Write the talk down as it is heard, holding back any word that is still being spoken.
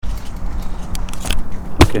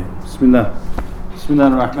Okay, Bismillah. Bismillah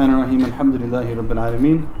ar-Rahman ar-Rahim. Alhamdulillahi Rabbil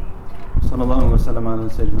Alameen. Sallallahu wa sallam ala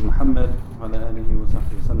Sayyidina Muhammad wa ala alihi wa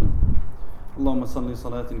sahbihi wa sallam. اللهم صل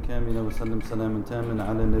صلاة كاملة وسلم سلاما تاما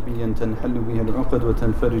على نبي تنحل به العقد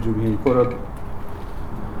وتنفرج به الكرب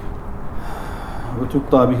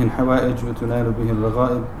وتقطع به الحوائج وتنال به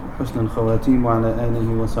الرغائب حسن الخواتيم وعلى آله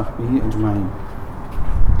وصحبه أجمعين.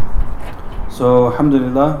 So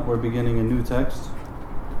alhamdulillah, we're beginning a new text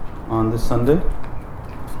on this Sunday.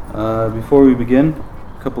 Before we begin,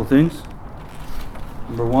 a couple things.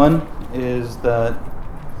 Number one is that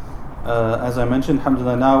as I mentioned,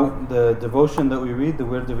 alhamdulillah, now the devotion that we read, the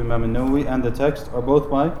word of Imam al-Nawawi, and the text are both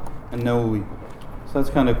by al-Nawawi. So that's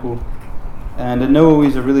kind of cool. And al-Nawawi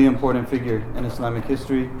is a really important figure in Islamic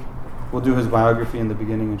history. We'll do his biography in the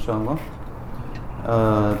beginning, inshallah.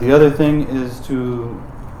 The other thing is to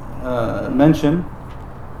mention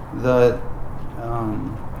that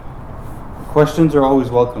questions are always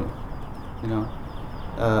welcome,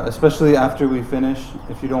 especially after we finish.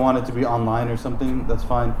 If you don't want it to be online or something, that's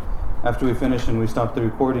fine. After we finish and we stop the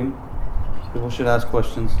recording, people should ask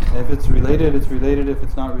questions. If it's related, it's related. If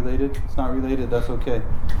it's not related, it's not related. That's okay.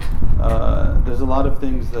 There's a lot of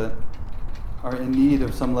things that are in need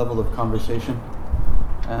of some level of conversation,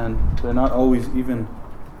 and they're not always even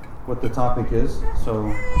what the topic is.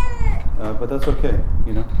 So, but that's okay,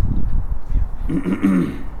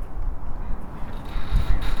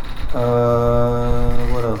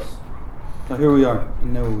 What else? So here we are,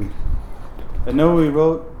 al-Nawawi. Al-Nawawi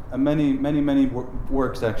wrote many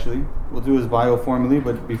works actually. We'll do his bio formally,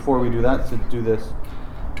 but before we do that, to do this.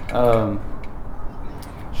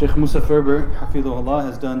 Shaykh Musa Furber, Hafidhullah,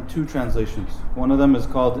 has done two translations. One of them is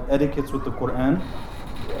called Etiquette with the Quran,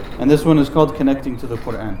 and this one is called Connecting to the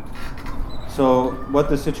Quran. So what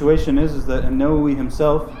the situation is that al-Nawawi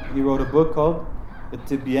himself, he wrote a book called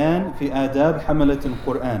Al-Tibyan fi Adab Hamalat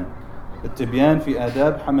al-Quran. Al-Tibyan fi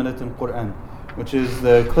Adab Hamalat al-Quran, which is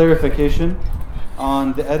the clarification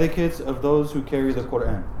on the etiquettes of those who carry the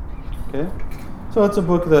Quran. Okay? So it's a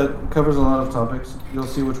book that covers a lot of topics. You'll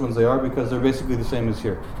see which ones they are because they're basically the same as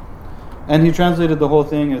here. And he translated the whole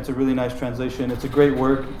thing. It's a really nice translation. It's a great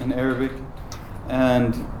work in Arabic.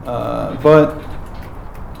 And but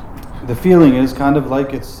the feeling is kind of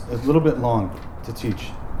like it's a little bit long to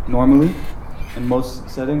teach. Normally, in most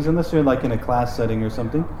settings, unless you're like in a class setting or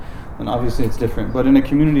something, then obviously it's different. But in a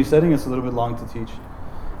community setting, it's a little bit long to teach.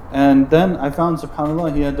 And then I found,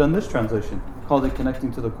 subhanAllah, he had done this translation, called it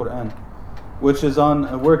Connecting to the Quran, which is on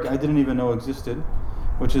a work I didn't even know existed,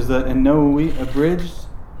 which is that al-Nawawi abridged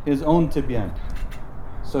his own Tibyan.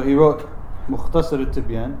 So he wrote Mukhtasar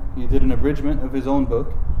al-Tibyan, he did an abridgment of his own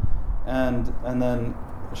book, and then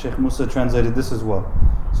Shaykh Musa translated this as well.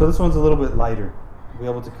 So this one's a little bit lighter. We'll be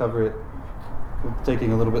able to cover it,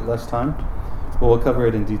 taking a little bit less time, but we'll cover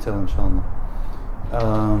it in detail, inshallah.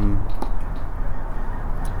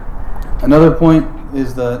 Another point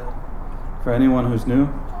is that, for anyone who's new,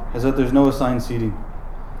 is that there's no assigned seating.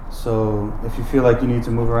 So if you feel like you need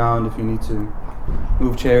to move around, if you need to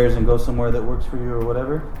move chairs and go somewhere that works for you or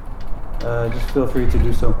whatever, just feel free to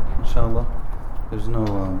do so, inshallah. There's no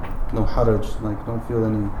haraj, like don't feel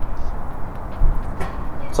any.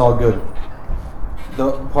 It's all good.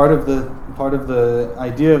 The part of the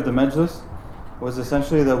idea of the majlis was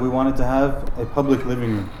essentially that we wanted to have a public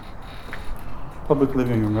living room. Public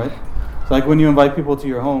living room, right? So like when you invite people to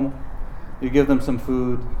your home, you give them some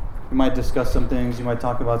food, you might discuss some things, you might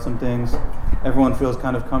talk about some things. Everyone feels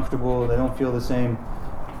kind of comfortable. They don't feel the same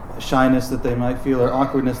shyness that they might feel or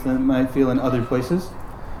awkwardness that they might feel in other places.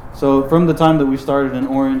 So from the time that we started in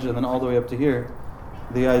Orange and then all the way up to here,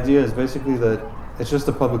 the idea is basically that it's just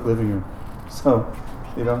a public living room. So,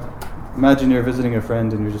 imagine you're visiting a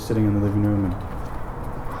friend and you're just sitting in the living room and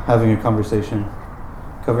having a conversation,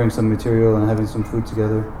 covering some material and having some food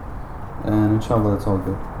together, and inshallah it's all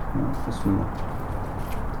good. Bismillah.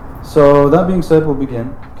 So that being said, we'll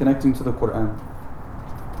begin Connecting to the Quran.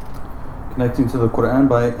 Connecting to the Quran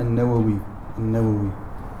by al-Nawawi. Al-Nawawi.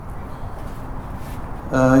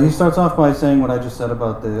 He starts off by saying what I just said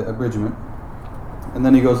about the abridgment, and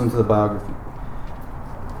then he goes into the biography.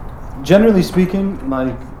 Generally speaking,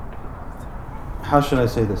 how should I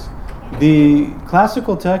say this? The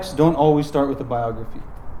classical texts don't always start with a biography.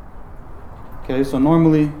 Okay, so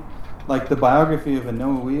normally, like the biography of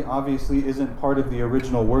al-Nawawi obviously isn't part of the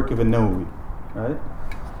original work of al-Nawawi, right?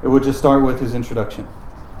 It would just start with his introduction.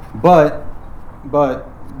 But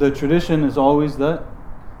the tradition is always that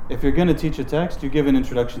if you're going to teach a text, you give an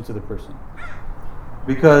introduction to the person.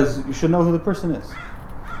 Because you should know who the person is.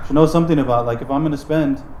 You should know something about, like if I'm going to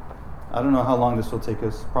spend, I don't know how long this will take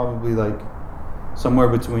us, probably like somewhere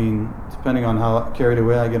between, depending on how carried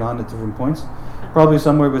away I get on at different points, probably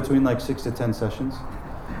somewhere between like 6 to 10 sessions.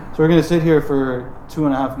 So we're going to sit here for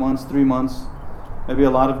 2.5 months, 3 months, maybe a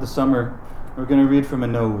lot of the summer. We're going to read from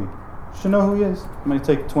al-Nawawi. You should know who he is. It might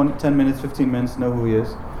take 10 minutes, 15 minutes to know who he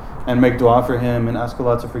is, and make dua for him, and ask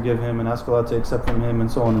Allah to forgive him, and ask Allah to accept from him,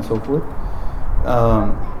 and so on and so forth.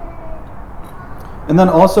 And then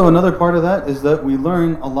also another part of that is that we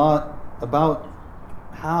learn a lot about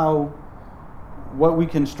what we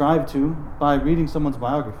can strive to by reading someone's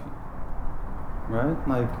biography. Right?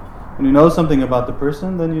 Like, when you know something about the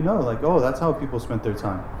person, then you know, like, oh, that's how people spent their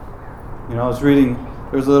time. You know, I was reading,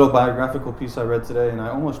 there was a little biographical piece I read today, and I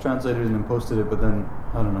almost translated it and posted it, but then,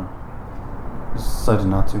 I don't know, decided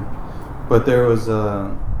not to. But there was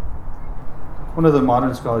one of the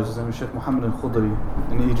modern scholars, his name is Shaykh Musa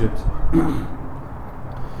in Egypt.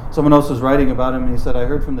 Someone else was writing about him, and he said, I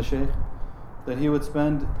heard from the Shaykh that he would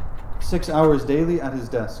spend 6 hours daily at his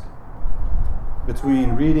desk,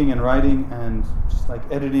 between reading and writing and just like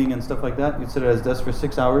editing and stuff like that. He'd sit at his desk for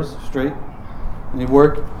 6 hours straight, and he'd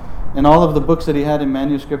work. And all of the books that he had in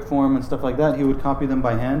manuscript form and stuff like that, he would copy them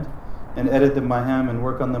by hand and edit them by hand and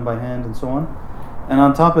work on them by hand and so on. And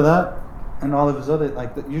on top of that, and all of his other,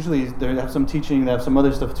 like usually they have some teaching, they have some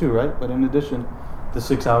other stuff too, right? But in addition, the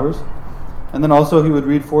 6 hours. And then also he would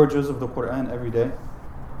read 4 juz of the Quran every day.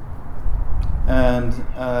 And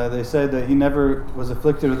they said that he never was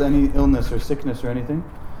afflicted with any illness or sickness or anything.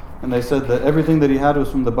 And they said that everything that he had was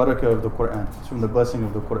from the barakah of the Quran. It's from the blessing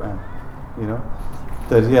of the Quran. You know?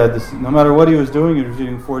 That he had this, no matter what he was doing, he was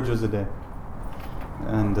reading 4 juz a day.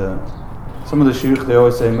 And some of the shuyukh, they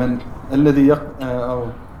always say, من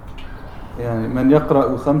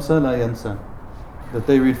يقرأ خمسة لا ينسى. That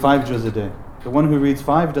they read 5 juz a day. The one who reads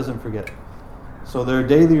 5 doesn't forget. So their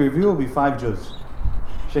daily review will be 5 juz.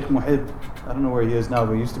 Shaykh Muhib, I don't know where he is now,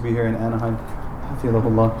 but he used to be here in Anaheim.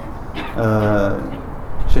 Hafidhahullah.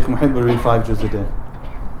 Shaykh Muhib will read 5 juz a day.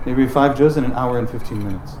 They read 5 juz in an hour and 15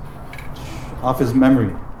 minutes. Off his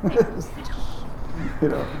memory. You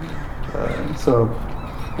know. So,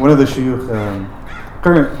 one of the shuyukh,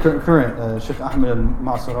 current Shaykh Ahmed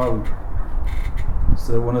al-Ma'sarawi,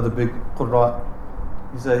 so one of the big qurra,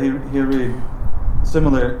 he said he'll read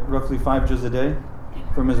similar, roughly 5 juz a day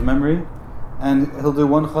from his memory, and he'll do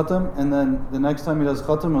 1 khatam, and then the next time he does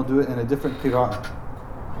khatam, he'll do it in a different qira'ah,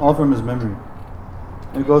 all from his memory.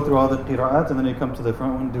 And go through all the qira'at, and then he come to the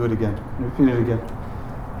front one, do it again, and repeat it again.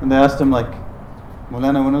 And they asked him, like,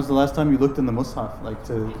 Maulana, when was the last time you looked in the mushaf, like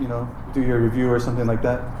to, do your review or something like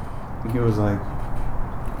that? And he was like,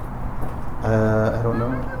 I don't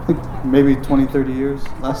know, maybe 20, 30 years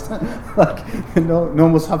last time. Like, no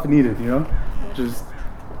mushaf needed, Just,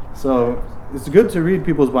 so it's good to read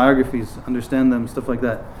people's biographies, understand them, stuff like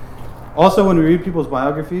that. Also, when we read people's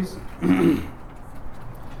biographies,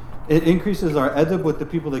 it increases our adab with the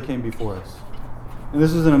people that came before us. And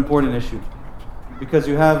this is an important issue, because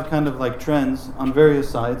you have kind of like trends on various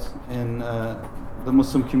sides in the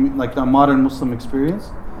Muslim community, like the modern Muslim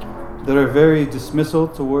experience, that are very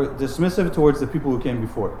dismissive towards the people who came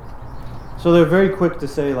before. So they're very quick to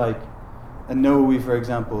say, like al-Nawawi, for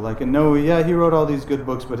example. Like al-Nawawi, yeah, he wrote all these good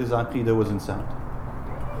books, but his aqidah wasn't sound.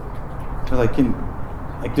 So like,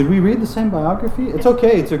 did we read the same biography? It's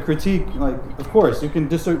okay to critique, like, of course, you can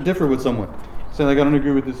differ with someone. Say, like, I don't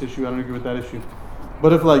agree with this issue, I don't agree with that issue.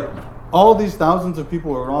 But if, like, all these thousands of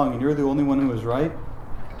people are wrong and you're the only one who is right,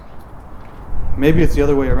 maybe it's the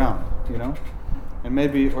other way around, And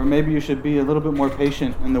maybe you should be a little bit more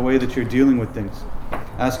patient in the way that you're dealing with things,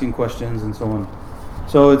 asking questions and so on.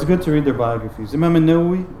 So it's good to read their biographies. Imam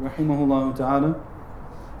al-Nawawi, rahimahullah ta'ala,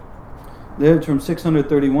 lived from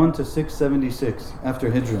 631 to 676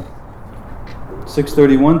 after Hijrah.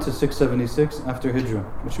 631 to 676 after Hijrah,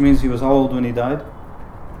 which means he was how old when he died?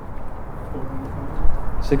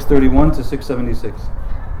 631 to 676.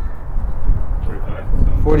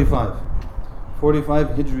 45. 45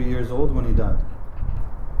 Hijri years old when he died.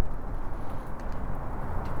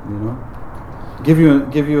 Give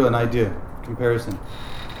you an idea, comparison.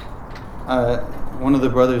 One of the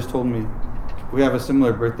brothers told me we have a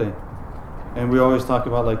similar birthday, and we always talk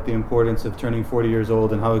about like the importance of turning 40 years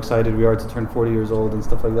old and how excited we are to turn 40 years old and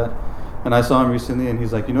stuff like that. And I saw him recently, and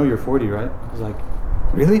he's like, you're 40, right? I was like,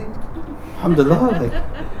 really? Alhamdulillah, like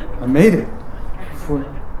I made it.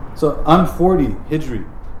 So I'm 40 Hijri.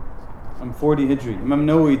 I'm 40 Hijri. Imam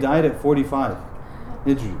Nawawi died at 45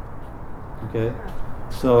 Hijri. Okay?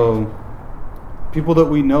 So people that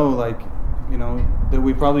we know, like, that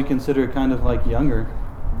we probably consider kind of like younger,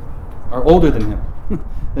 are older than him,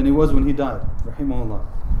 than he was when he died. Rahimahullah.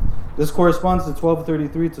 This corresponds to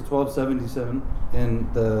 1233 to 1277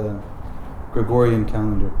 in the Gregorian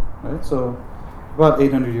calendar, right? So about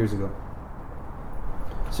 800 years ago.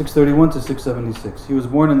 631 to 676. He was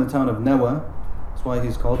born in the town of Newa. That's why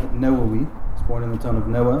he's called Nawawi. He was born in the town of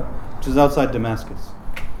Newa, which is outside Damascus.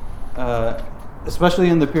 Especially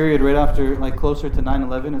in the period right after, like closer to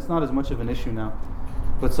 9/11, it's not as much of an issue now.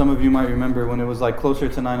 But some of you might remember when it was like closer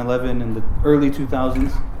to 9/11 in the early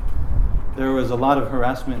 2000s, there was a lot of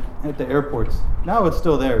harassment at the airports. Now it's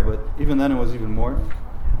still there, but even then it was even more.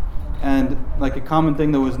 And like a common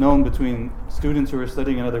thing that was known between students who were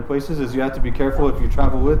studying in other places is you have to be careful if you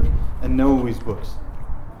travel with and Nawawi's books.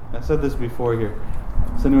 I said this before here.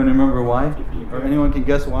 Does anyone remember why? Or anyone can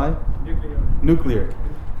guess why? Nuclear.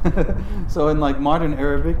 So in like modern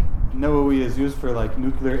Arabic, Nawawi is used for like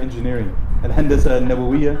nuclear engineering. Al-Handasa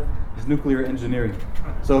Nawawiyya is nuclear engineering.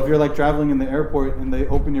 So if you're like traveling in the airport and they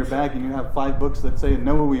open your bag and you have 5 books that say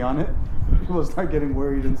Nawawi on it, people start getting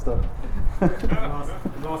worried and stuff.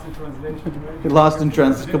 Lost in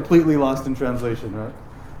translation. Completely lost in translation, right?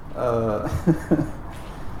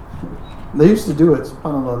 They used to do it,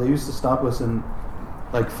 subhanAllah, they used to stop us and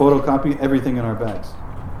like photocopy everything in our bags.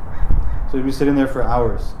 So we'd be sitting there for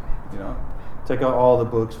hours, you know. Take out all the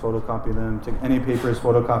books, photocopy them, take any papers,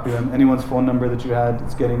 photocopy them, anyone's phone number that you had,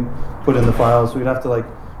 it's getting put in the file. So we'd have to like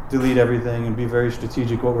delete everything and be very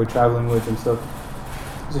strategic what we're traveling with and stuff.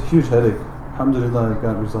 It's a huge headache. Alhamdulillah, it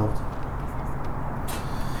got resolved.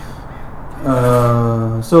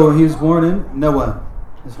 So he was born in Nawa.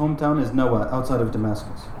 His hometown is Nawa, outside of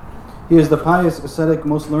Damascus. He is the pious, ascetic,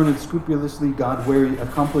 most learned, scrupulously God-wary,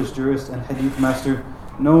 accomplished jurist and hadith master,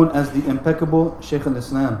 known as the impeccable Shaykh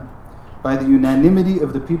al-Islam, by the unanimity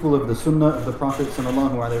of the people of the Sunnah of the Prophet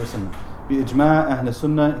sallallahu alaihi wasallam. Bi-ijma' ahl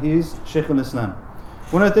sunnah, he is Shaykh al-Islam.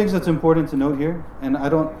 One of the things that's important to note here, and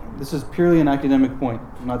this is purely an academic point,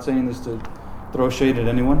 I'm not saying this to throw shade at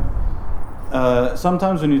anyone.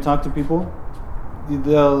 Sometimes when you talk to people,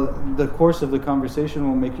 the course of the conversation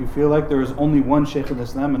will make you feel like there is only one Shaykh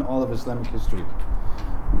al-Islam in all of Islamic history.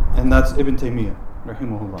 And that's Ibn Taymiyyah,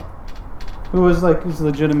 rahimahullah. Who was he's a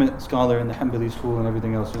legitimate scholar in the Hanbali school and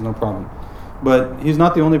everything else, there's no problem. But he's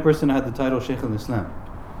not the only person that had the title Shaykh al-Islam.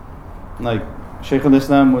 Like, Shaykh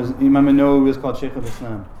al-Islam was, Imam al-Nawawi was called Shaykh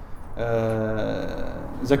al-Islam.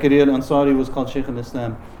 Zakaria al-Ansari was called Shaykh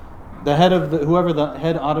al-Islam. Whoever the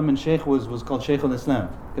head Ottoman Sheikh was called Shaykh al-Islam,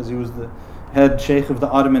 because he was the head Sheikh of the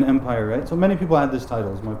Ottoman Empire, right? So many people had this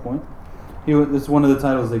title, is my point. It's one of the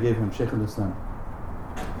titles they gave him, Shaykh al-Islam.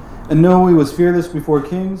 And Nawawi was fearless before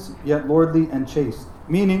kings, yet lordly and chaste.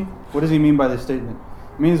 Meaning, what does he mean by this statement?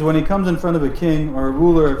 It means when he comes in front of a king or a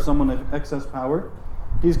ruler of someone of excess power,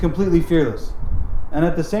 he's completely fearless. And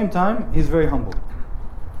at the same time, he's very humble.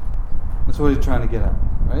 That's what he's trying to get at,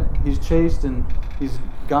 right? He's chaste and he's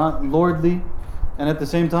lordly, and at the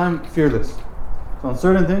same time, fearless. So on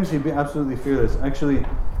certain things, he'd be absolutely fearless. Actually,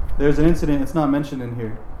 there's an incident, it's not mentioned in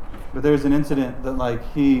here, but there's an incident that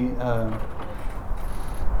he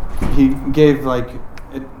gave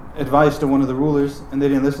advice to one of the rulers, and they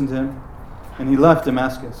didn't listen to him, and he left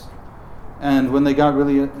Damascus. And when they got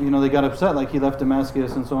really, they got upset, he left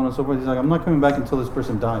Damascus and so on and so forth. He's like, I'm not coming back until this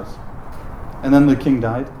person dies. And then the king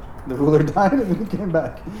died, the ruler died, and then he came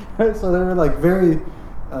back. Right? So they were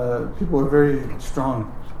people were very strong,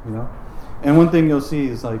 And one thing you'll see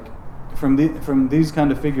is from these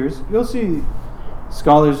kind of figures, you'll see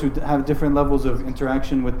scholars who have different levels of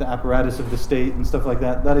interaction with the apparatus of the state and stuff like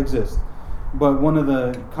that. That exists. But one of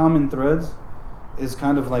the common threads is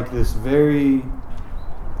kind of like this very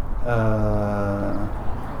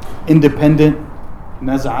independent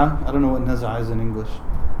naz'a. I don't know what naz'a is in English.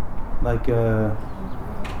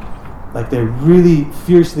 They're really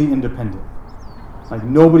fiercely independent. Like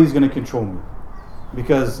nobody's going to control me.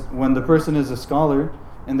 Because when the person is a scholar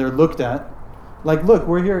and they're looked at, look,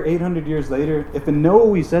 we're here 800 years later. If a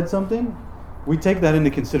Nawawi said something, we take that into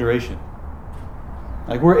consideration.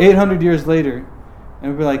 We're 800 years later,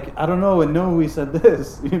 and we'd be like, I don't know, and Nawawi said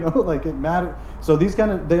this, it mattered. So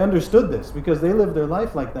they understood this because they lived their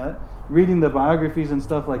life like that, reading the biographies and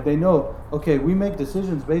stuff. They know, okay, we make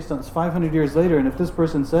decisions based on 500 years later, and if this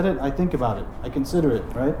person said it, I think about it, I consider it,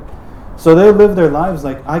 right? So they live their lives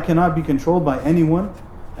I cannot be controlled by anyone,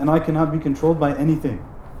 and I cannot be controlled by anything.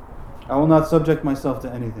 I will not subject myself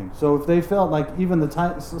to anything. So if they felt even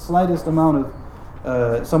the slightest amount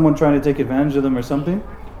of someone trying to take advantage of them or something,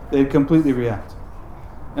 they'd completely react.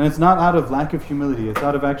 And it's not out of lack of humility. It's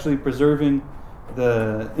out of actually preserving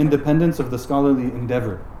the independence of the scholarly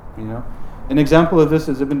endeavor. An example of this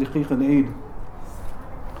is Ibn Daqiq al-Eid,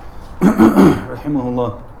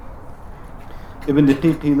 rahimahullah. Ibn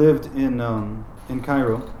Daqiq, he lived in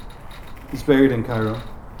Cairo. He's buried in Cairo.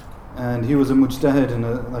 and he was a mujtahid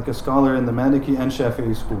and like a scholar in the Maliki and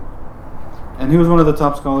Shafi'i school. And he was one of the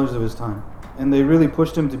top scholars of his time. And they really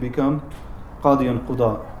pushed him to become Qadi and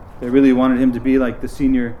Quda. They really wanted him to be like the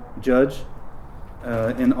senior judge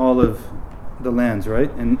in all of the lands,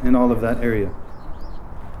 right? In all of that area.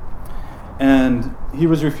 And he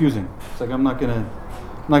was refusing. It's like, I'm not gonna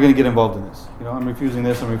get involved in this. I'm refusing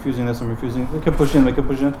this, I'm refusing this, I'm refusing. They kept pushing.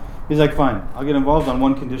 He's like, fine, I'll get involved on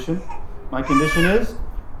one condition. My condition is,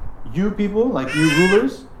 you people, like you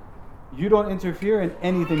rulers, you don't interfere in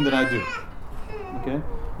anything that I do. Okay?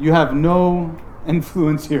 You have no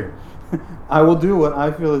influence here. I will do what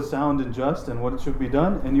I feel is sound and just and what should be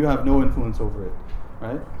done, and you have no influence over it.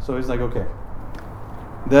 Right? So he's like, okay.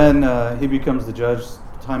 Then he becomes the judge.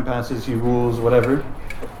 Time passes, he rules, whatever.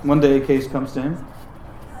 One day a case comes to him.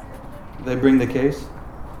 They bring the case,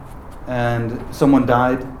 and someone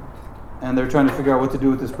died, and they're trying to figure out what to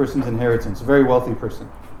do with this person's inheritance. A very wealthy person.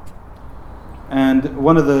 And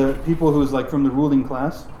one of the people who's like from the ruling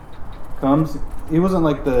class comes. He wasn't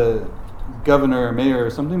like the governor or mayor or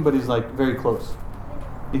something, but he's like very close.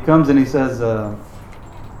 He comes and he says,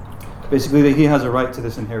 basically that he has a right to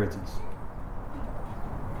this inheritance.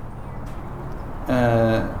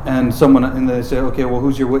 And they say, okay, well,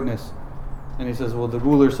 who's your witness? And he says, well, the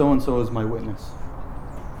ruler so-and-so is my witness.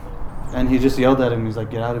 And he just yelled at him. He's like,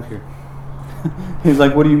 get out of here. He's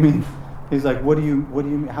like, what do you mean? He's like, what do you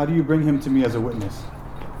mean? How do you bring him to me as a witness?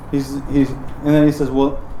 And then he says,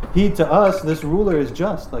 well, he to us, this ruler is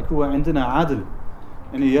just, like, huwa indana adl.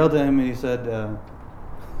 And he yelled at him and he said,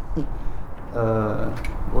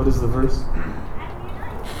 what is the verse?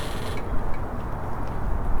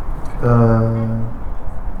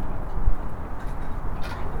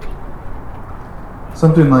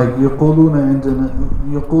 Something like يقولون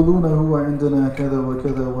هو عندنا كذا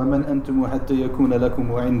وكذا ومن أنتم حتى يكون لكم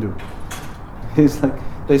وعنده. He's like,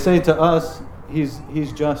 they say to us, he's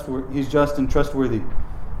just and trustworthy.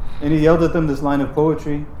 And he yelled at them this line of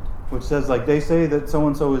poetry, which says, like, they say that so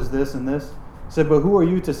and so is this and this. He said, but who are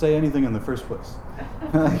you to say anything in the first place?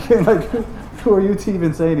 Like, who are you to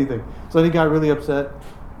even say anything? So he got really upset,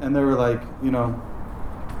 and they were like,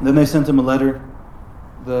 then they sent him a letter.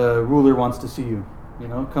 The ruler wants to see you.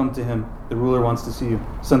 Come to him. The ruler wants to see you.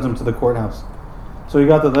 Sent him to the courthouse. So he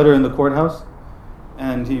got the letter in the courthouse,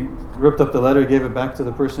 and he ripped up the letter, gave it back to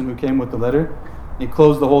the person who came with the letter. He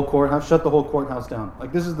closed the whole courthouse, shut the whole courthouse down.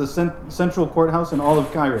 Like, this is the central courthouse in all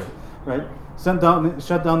of Cairo, right? Shut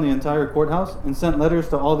down the entire courthouse and sent letters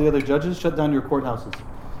to all the other judges, shut down your courthouses.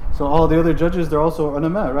 So all the other judges, they're also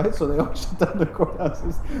ulama, right? So they all shut down their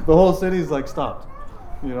courthouses. The whole city's like stopped.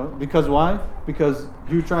 Because why? Because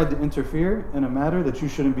you tried to interfere in a matter that you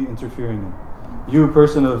shouldn't be interfering in. You, a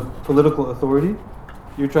person of political authority,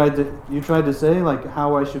 you tried to say like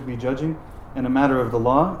how I should be judging in a matter of the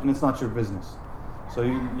law, and it's not your business. So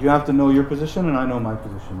you have to know your position, and I know my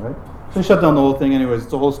position, right? So they shut down the whole thing anyways.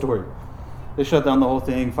 It's a whole story. They shut down the whole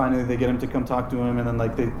thing. Finally, they get him to come talk to him, and then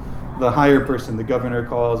like the higher person, the governor,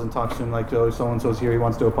 calls and talks to him like, oh, so-and-so's here, he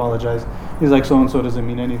wants to apologize. He's like, so-and-so doesn't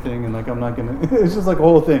mean anything, and like, I'm not going to... It's just like a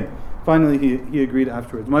whole thing. Finally, he agreed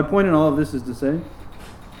afterwards. My point in all of this is to say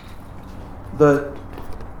that,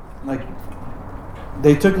 like,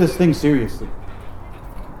 they took this thing seriously.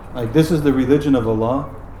 Like, this is the religion of Allah.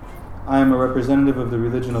 I am a representative of the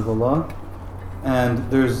religion of Allah, and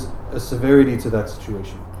there's a severity to that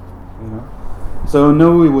situation, So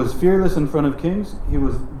Nawawi was fearless in front of kings,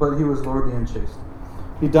 but he was lordly and chaste.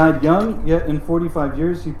 He died young, yet in 45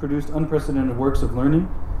 years he produced unprecedented works of learning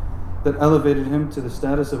that elevated him to the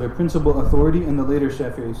status of a principal authority in the later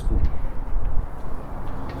Shafi'i school.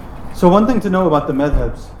 So one thing to know about the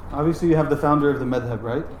madhabs, obviously you have the founder of the madhab,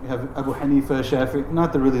 right? You have Abu Hanifa, Shafi'i,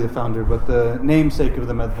 not really the founder, but the namesake of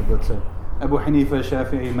the madhab, let's say. Abu Hanifa,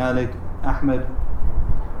 Shafi'i, Malik, Ahmed.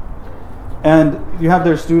 And you have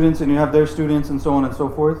their students, and you have their students, and so on and so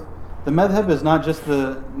forth. The madhab is not just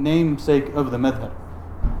the namesake of the madhab.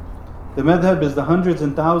 The madhab is the hundreds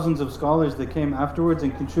and thousands of scholars that came afterwards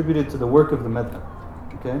and contributed to the work of the madhab.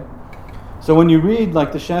 Okay? So when you read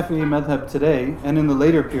like the Shafi'i madhab today, and in the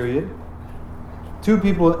later period, two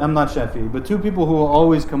people, I'm not Shafi'i, but two people who will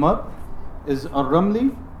always come up is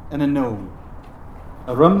al-Ramli and al-Nawawi.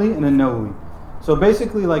 Al-Ramli and al-Nawawi. So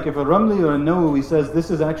basically, like if a Ramli or a Nawawi says this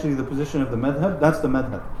is actually the position of the madhab, that's the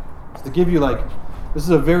madhab. It's to give you like, this is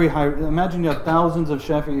a very high, imagine you have thousands of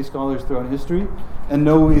Shafi'i scholars throughout history, and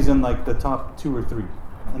Nawawi's in like the top 2 or 3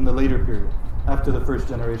 in the later period, after the first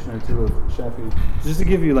generation or two of Shafi'i. Just to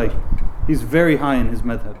give you like, he's very high in his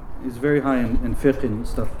madhab. He's very high in fiqh and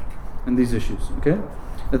stuff, and these issues, okay?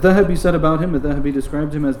 Al-Dhahabi said about him, Al-Dhahabi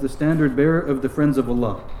described him as the standard bearer of the friends of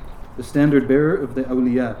Allah. the standard bearer of the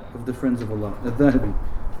awliya, of the friends of Allah, al-Dhahabi.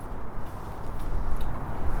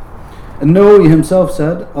 An-Nawawi himself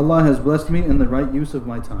said, Allah has blessed me in the right use of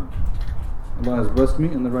my time. Allah has blessed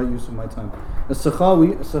me in the right use of my time.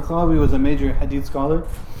 As-Sakhawi was a major hadith scholar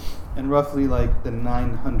in roughly like the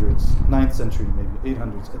 9th century, maybe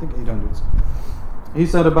 800s, I think 800s. He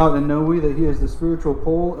said about An-Nawawi that he is the spiritual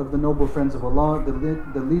pole of the noble friends of Allah,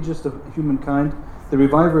 the legist of humankind, the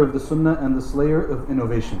reviver of the sunnah, and the slayer of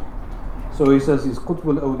innovation. So he says he's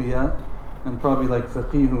Qutbul Awliya, and probably like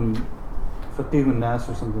Faqihun Nas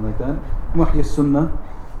or something like that. Muhyi Sunnah,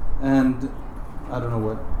 and I don't know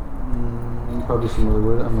what, probably some other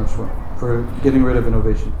word, I'm not sure, for getting rid of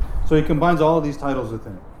innovation. So he combines all of these titles with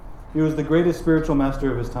him. He was the greatest spiritual master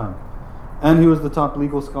of his time, and he was the top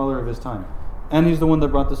legal scholar of his time, and he's the one that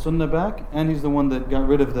brought the sunnah back, and he's the one that got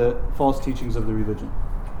rid of the false teachings of the religion.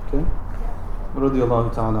 Okay?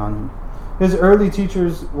 Radiyallahu ta'ala anhu. His early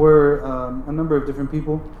teachers were a number of different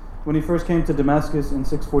people. When he first came to Damascus in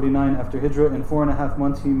 649 after Hijrah, in 4.5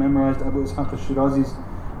 months he memorized Abu Ishaq al-Shirazi's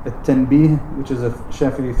At-Tanbih, which is a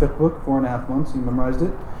Shafi'i fiqh book. 4.5 months he memorized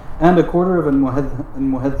it, and a quarter of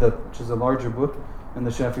al-Muhadhab, which is a larger book in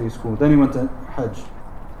the Shafi'i school. Then he went to Hajj.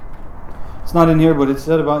 It's not in here, but it's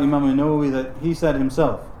said about Imam al-Nawawi that he said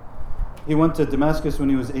himself, he went to Damascus when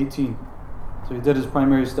he was 18. So he did his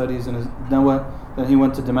primary studies in his Nawa, then he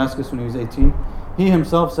went to Damascus when he was 18. He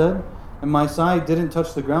himself said, and my side didn't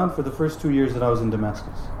touch the ground for the first 2 years that I was in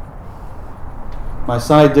Damascus. My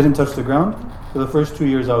side didn't touch the ground for the first 2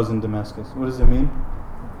 years I was in Damascus. What does it mean?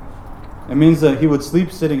 It means that he would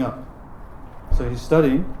sleep sitting up. So he's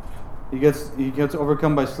studying, he gets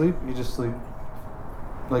overcome by sleep, he just sleep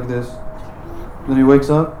like this. Then he wakes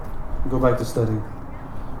up, go back to studying.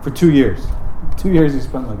 For 2 years. 2 years he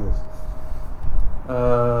spent like this.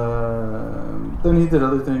 Then he did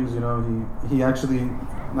other things, he actually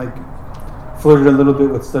like flirted a little bit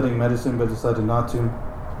with studying medicine but decided not to.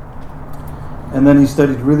 And then he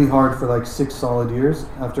studied really hard for like 6 solid years,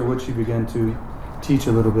 after which he began to teach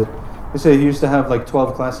a little bit. They say he used to have like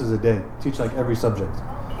 12 classes a day, teach like every subject,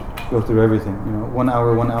 go through everything, 1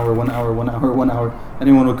 hour, 1 hour, 1 hour, 1 hour, 1 hour.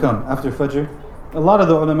 Anyone would come after Fajr. A lot of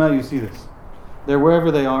the ulama, you see this. They're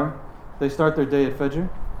wherever they are, they start their day at Fajr,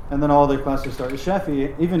 and then all their classes start.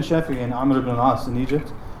 Even Shafi'i and Amr ibn al-As in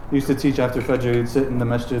Egypt, he used to teach after Fajr. He'd sit in the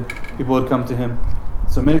masjid, people would come to him.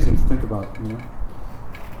 It's amazing to think about.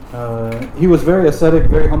 He was very ascetic,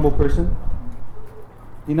 very humble person.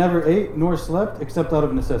 He never ate nor slept except out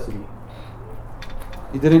of necessity.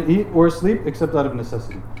 He didn't eat or sleep except out of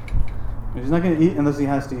necessity. He's not going to eat unless he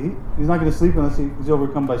has to eat. He's not going to sleep unless he's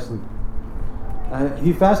overcome by sleep.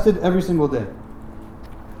 He fasted every single day.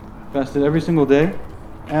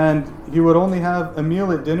 And he would only have a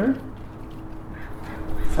meal at dinner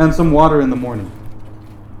and some water in the morning.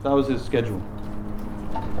 That was his schedule.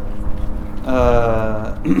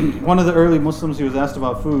 One of the early Muslims, he was asked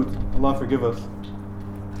about food. Allah forgive us.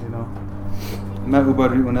 I'm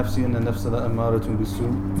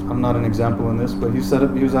not an example in this, but he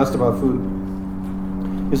was asked about food.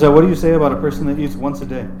 He said, what do you say about a person that eats once a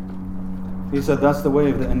day? He said, that's the way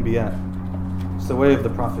of the Anbiya. It's the way of the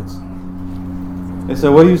prophets. They said,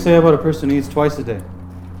 what do you say about a person who eats twice a day?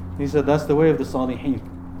 He said, that's the way of the Salihin.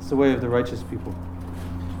 It's the way of the righteous people.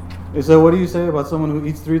 They said, what do you say about someone who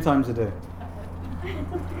eats 3 times a day?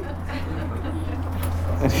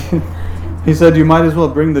 He said, you might as well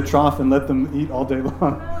bring the trough and let them eat all day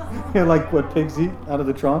long. Like what pigs eat out of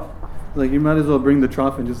the trough. Like, you might as well bring the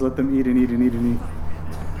trough and just let them eat and eat and eat and eat.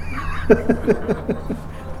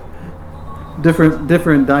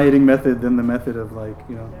 Different dieting method than the method of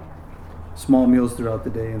small meals throughout the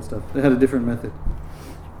day and stuff. They had a different method.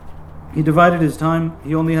 He divided his time.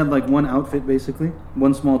 He only had like one outfit basically,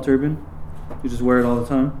 one small turban. You just wear it all the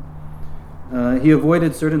time. He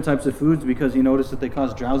avoided certain types of foods because he noticed that they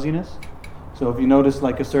cause drowsiness. So if you notice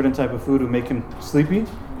like a certain type of food would make him sleepy,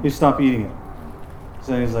 he'd stop eating it.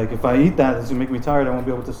 So he's like, if I eat that, it's going to make me tired. I won't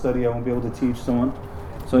be able to study. I won't be able to teach, so on.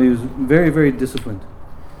 So he was very, very disciplined.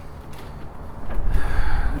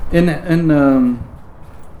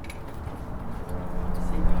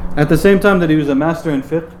 At the same time that he was a master in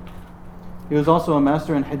fiqh, he was also a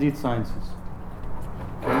master in hadith sciences.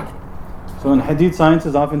 Okay? So in hadith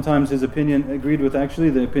sciences, oftentimes his opinion agreed with actually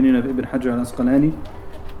the opinion of Ibn Hajar al-Asqalani,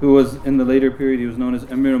 who was in the later period, he was known as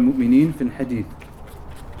Amir al-Mu'mineen fil Hadith.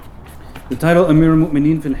 The title Amir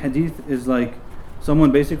al-Mu'mineen fil Hadith is like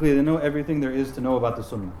someone basically, they know everything there is to know about the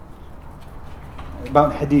Sunnah.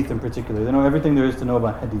 About hadith in particular. They know everything there is to know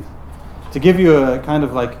about hadith. To give you a kind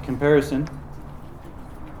of like comparison,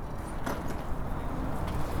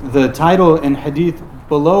 the title in hadith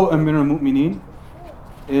below Amir al-Mu'mineen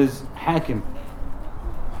is Hakim.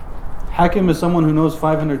 Hakim is someone who knows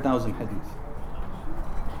 500,000 hadith.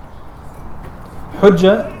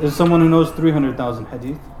 Hujjah is someone who knows 300,000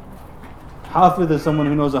 hadith. Hafidh is someone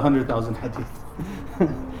who knows 100,000 hadith.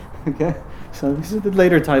 Okay? So these are the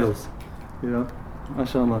later titles. You know?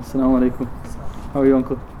 MashaAllah. Assalamu alaikum. How are you,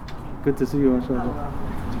 uncle? Good to see you,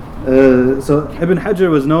 MashaAllah. So Ibn Hajar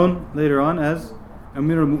was known later on as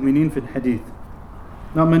Amir al-Mu'mineen fil Hadith.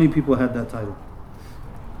 Not many people had that title.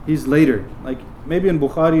 He's later. Like maybe in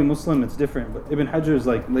Bukhari, Muslim, it's different. But Ibn Hajar is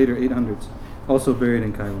like later 800s. Also buried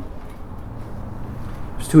in Cairo.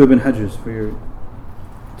 There's two Ibn Hajars for your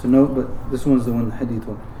to note, but this one's the one, the Hadith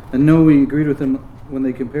one. And no, we agreed with him when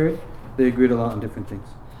they compared. They agreed a lot on different things.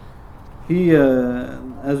 He,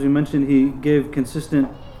 as we mentioned, he gave consistent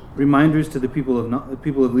reminders to the people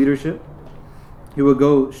of leadership. He would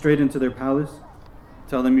go straight into their palace,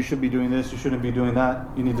 tell them you should be doing this, you shouldn't be doing that,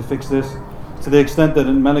 you need to fix this. To the extent that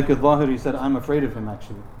in Malik al-Zahir he said, I'm afraid of him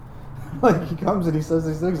actually. Like he comes and he says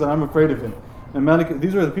these things and I'm afraid of him. And Malik,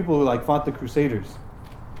 these are the people who like fought the Crusaders.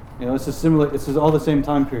 You know, it's all the same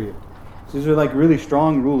time period. So these are like really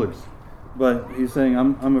strong rulers. But he's saying,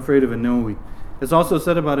 I'm afraid of a Nawawi. It's also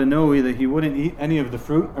said about a Nawawi that he wouldn't eat any of the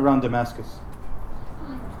fruit around Damascus.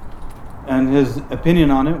 And his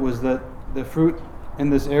opinion on it was that the fruit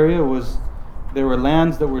in this area there were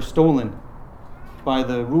lands that were stolen by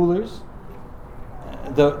the rulers.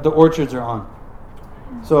 The orchards are on.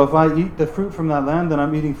 So if I eat the fruit from that land, then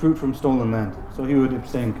I'm eating fruit from stolen land. So he would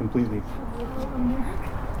abstain completely.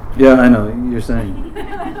 Yeah, I know, you're saying.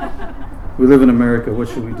 We live in America, what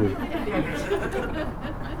should we do?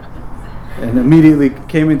 And immediately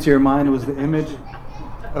came into your mind was the image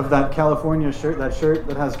of that California shirt, that shirt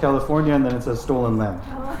that has California and then it says stolen land.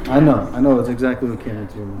 I know, it's exactly what came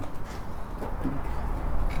into your mind.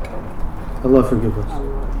 Allah forgive us.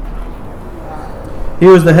 He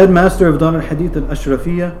was the headmaster of Dar al-Hadith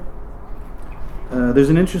al-Ashrafiyya. There's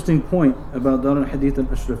an interesting point about Dar al-Hadith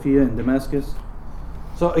al-Ashrafiyya in Damascus.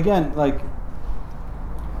 So again, like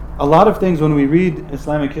a lot of things when we read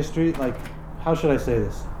Islamic history, like how should I say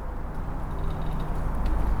this?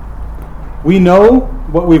 We know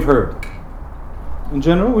what we've heard. In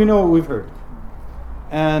general, we know what we've heard.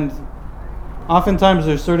 And oftentimes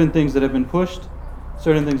there's certain things that have been pushed,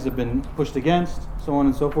 certain things that have been pushed against, so on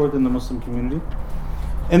and so forth in the Muslim community.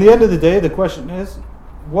 In the end of the day, the question is,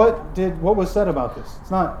 what was said about this?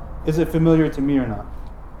 It's not, is it familiar to me or not?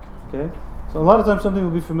 Okay? So a lot of times something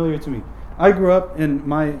will be familiar to me. I grew up in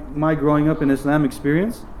my growing up in Islam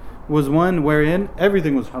experience was one wherein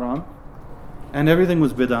everything was haram and everything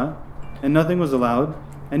was bid'ah and nothing was allowed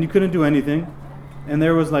and you couldn't do anything and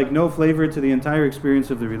there was like no flavor to the entire experience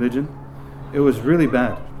of the religion. It was really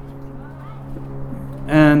bad.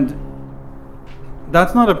 And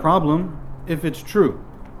that's not a problem if it's true.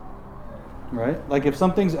 Right? Like if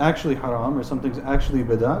something's actually haram or something's actually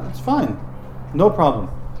bid'ah, it's fine. No problem.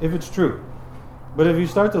 If it's true. But if you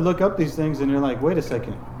start to look up these things and you're like, wait a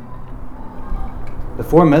second, the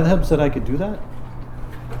four madhabs said I could do that?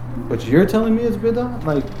 But you're telling me it's bid'ah?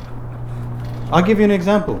 Like, I'll give you an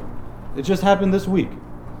example. It just happened this week.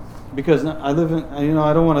 Because I live in,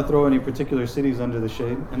 I don't want to throw any particular cities under the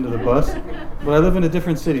shade, under the bus, but I live in a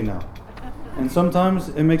different city now. And sometimes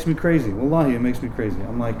it makes me crazy. Wallahi, it makes me crazy.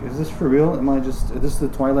 I'm like, is this for real? Is this the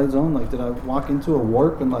Twilight Zone? Like, did I walk into a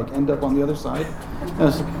warp and like end up on the other side?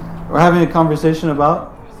 We're having a conversation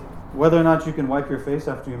about whether or not you can wipe your face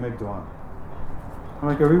after you make dua. I'm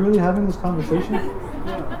like, are we really having this conversation?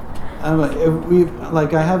 I'm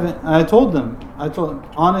like, I told them,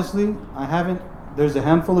 honestly, I haven't, there's a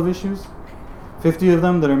handful of issues, 50 of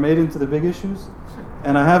them that are made into the big issues,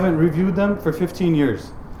 and I haven't reviewed them for 15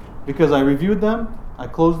 years. Because I reviewed them, I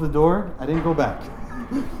closed the door, I didn't go back.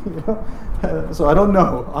 So I don't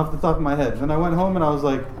know off the top of my head. Then I went home and I was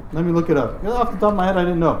like, let me look it up. Off the top of my head, I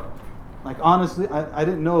didn't know. Like honestly, I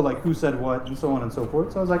didn't know like who said what and so on and so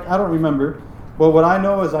forth. So I was like, I don't remember. But what I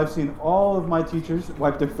know is I've seen all of my teachers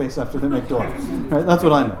wipe their face after they make dua. Right? That's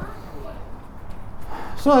what I know.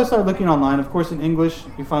 So I started looking online. Of course, in English,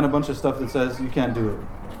 you find a bunch of stuff that says you can't do it.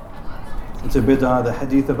 It's a bid'ah, the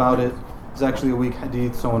hadith about it is actually a weak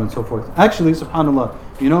hadith, so on and so forth. Actually, subhanAllah,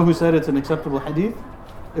 you know who said it's an acceptable hadith?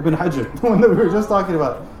 Ibn Hajar, the one that we were just talking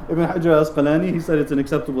about. Ibn Hajar al-Asqalani, he said it's an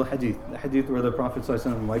acceptable hadith. The hadith where the Prophet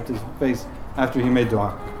ﷺ wiped his face after he made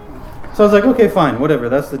dua. So I was like, okay, fine, whatever.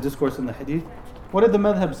 That's the discourse in the hadith. What did the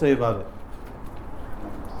madhab say about it?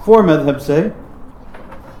 4 madhabs say,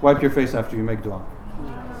 wipe your face after you make dua.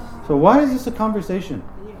 So why is this a conversation?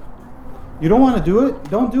 You don't want to do it?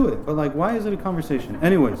 Don't do it. But like, why is it a conversation?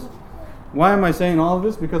 Anyways, why am I saying all of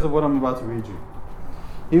this? Because of what I'm about to read you.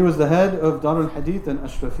 He was the head of Dar al-Hadith and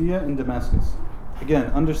Ashrafiyya in Damascus. Again,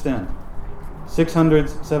 understand,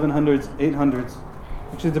 600s, 700s, 800s,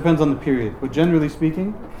 actually depends on the period, but generally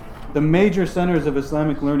speaking, the major centers of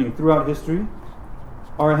Islamic learning throughout history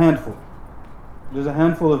are a handful. There's a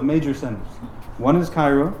handful of major centers. One is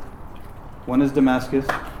Cairo, one is Damascus.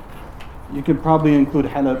 You could probably include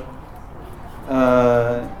Halab.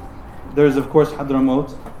 There's of course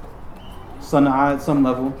Hadramaut, Sana'a at some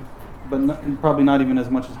level, but probably not even as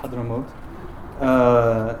much as Hadramaut.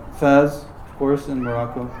 Fez, of course, in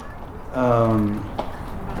Morocco.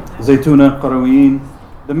 Zaytuna, Qarawiyyin.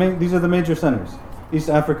 These are the major centers. East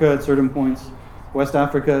Africa at certain points, West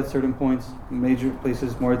Africa at certain points, major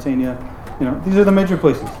places, Mauritania. These are the major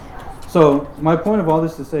places. So my point of all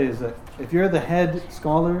this to say is that if you're the head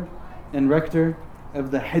scholar and rector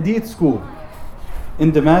of the Hadith school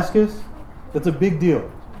in Damascus, that's a big deal.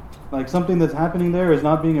 Like, something that's happening there is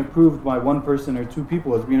not being approved by one person or two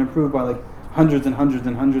people. It's being approved by like hundreds and hundreds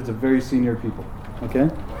and hundreds of very senior people. Okay?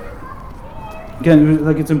 Again,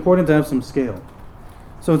 like, it's important to have some scale.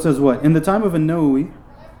 So it says what? In the time of al-Nawawi,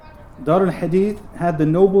 Dar al-Hadith had the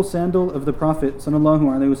noble sandal of the Prophet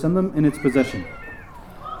ﷺ in its possession.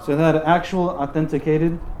 So it had an actual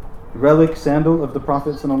authenticated relic sandal of the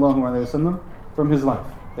Prophet ﷺ from his life.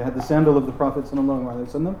 They had the sandal of the Prophet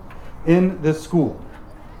ﷺ in this school.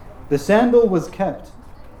 The sandal was kept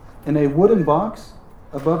in a wooden box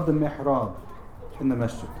above the mihrab in the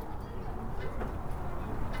masjid.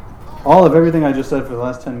 All of everything I just said for the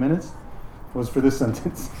last 10 minutes was for this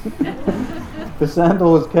sentence. The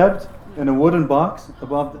sandal was kept in a wooden box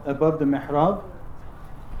above the mihrab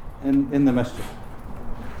in the masjid.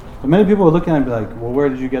 So many people would look at it and be like, well, where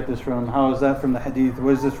did you get this from? How is that from the hadith?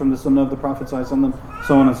 Where is this from the sunnah of the Prophet ﷺ?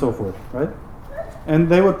 So on and so forth, right? And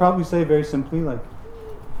they would probably say very simply, like,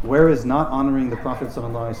 where is not honoring the Prophet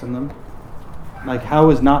ﷺ? How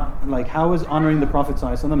is honoring the Prophet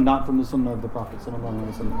ﷺ not from the sunnah of the Prophet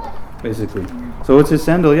ﷺ? Basically. So it's his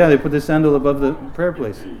sandal. Yeah, they put this sandal above the prayer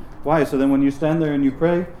place. Why? So then when you stand there and you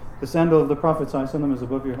pray, the sandal of the Prophet ﷺ is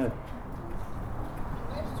above your head.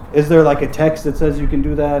 Is there like a text that says you can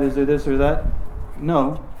do that? Is there this or that?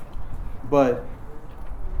 No. But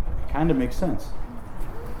it kind of makes sense.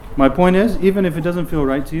 My point is, even if it doesn't feel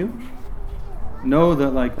right to you, know that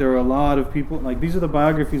like there are a lot of people, like these are the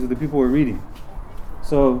biographies of the people we're reading.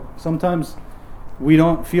 So sometimes we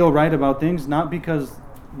don't feel right about things, not because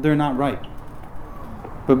they're not right,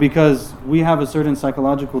 but because we have a certain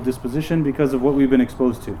psychological disposition because of what we've been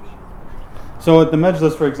exposed to. So at the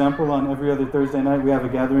Majlis, for example, on every other Thursday night, we have a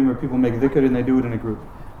gathering where people make dhikr and they do it in a group.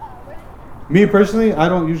 Me personally, I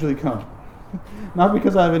don't usually come. Not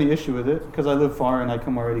because I have any issue with it, because I live far and I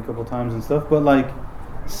come already a couple times and stuff, but like,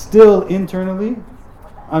 still internally,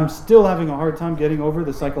 I'm still having a hard time getting over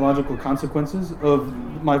the psychological consequences of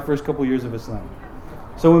my first couple years of Islam.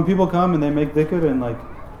 So when people come and they make dhikr and like,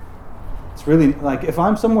 it's really, like if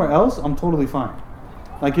I'm somewhere else, I'm totally fine.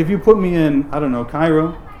 Like if you put me in, I don't know,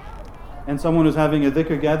 Cairo, and someone was having a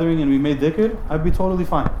dhikr gathering and we made dhikr, I'd be totally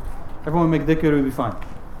fine. Everyone would make dhikr, it would be fine.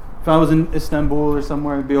 If I was in Istanbul or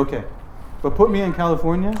somewhere, it'd be okay. But put me in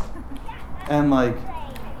California and like,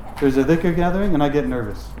 there's a dhikr gathering and I get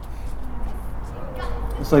nervous.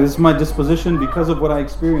 It's like, this is my disposition because of what I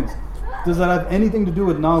experienced. Does that have anything to do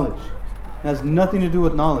with knowledge? It has nothing to do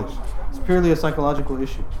with knowledge. It's purely a psychological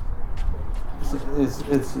issue.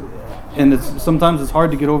 Sometimes it's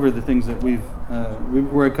hard to get over the things that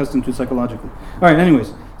we're accustomed to psychologically. Alright,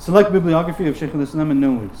 anyways, select bibliography of Shaykh al-Islam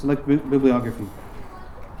al-Nawawi. Select bibliography.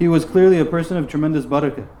 He was clearly a person of tremendous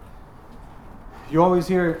barakah. You always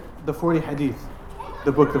hear the 40 hadith.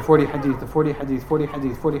 The book, the 40 hadith, the 40 hadith, 40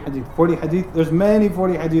 hadith, 40 hadith, 40 hadith. There's many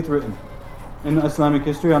 40 hadith written in Islamic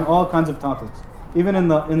history on all kinds of topics. Even in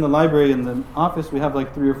the library, in the office, we have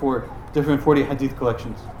like 3 or 4 different 40 hadith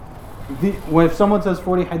collections. If someone says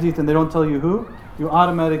 40 hadith and they don't tell you who, you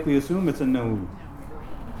automatically assume it's a Nawawi.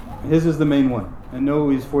 His is the main one. And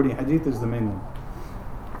Nawawi's 40 hadith is the main one.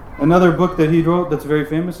 Another book that he wrote that's very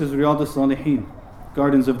famous is Riyad al-Salihin,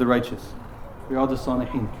 Gardens of the Righteous. Riyad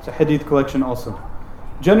al-Salihin. It's a hadith collection also.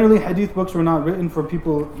 Generally, hadith books were not written for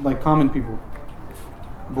people like common people.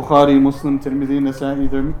 Bukhari, Muslim, Tirmidhi,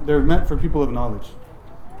 Nasa'i, they're meant for people of knowledge.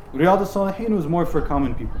 Riyad al-Salihin was more for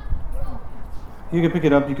common people. You can pick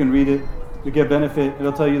it up, you can read it, you get benefit,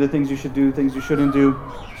 it'll tell you the things you should do, things you shouldn't do,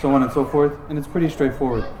 so on and so forth, and it's pretty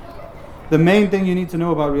straightforward. The main thing you need to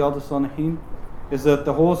know about Riyad al-Salihin is that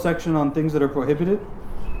the whole section on things that are prohibited,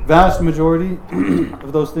 vast majority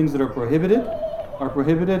of those things that are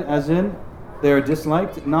prohibited as in they are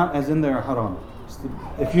disliked, not as in they are haram.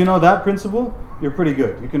 If you know that principle, you're pretty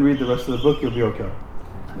good. You can read the rest of the book, you'll be okay.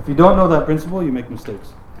 If you don't know that principle, you make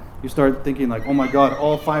mistakes. You start thinking like, oh my God,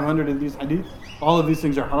 all 500 of these hadith, all of these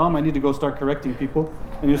things are haram. I need to go start correcting people.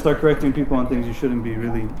 And you start correcting people on things you shouldn't be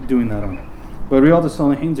really doing that on. But Riyadh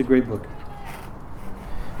al-Salihin is a great book.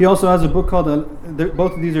 He also has a book called,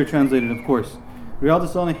 both of these are translated, of course. Riyadh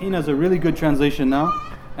al-Salihin has a really good translation now,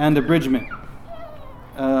 and abridgment.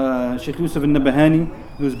 Shaykh Yusuf al-Nabahani,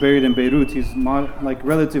 who's buried in Beirut, he's like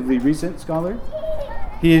relatively recent scholar.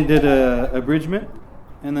 He did a abridgment,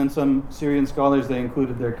 and then some Syrian scholars, they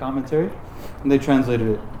included their commentary, and they translated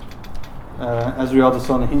it. As Riyadh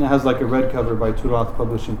al-Salihin, it has like a red cover by Turath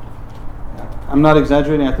Publishing. I'm not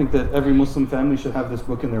exaggerating, I think that every Muslim family should have this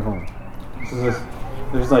book in their home. So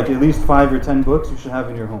there's like at least 5 or 10 books you should have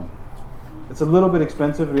in your home. It's a little bit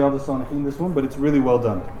expensive, Riyadh al-Salihin, this one, but it's really well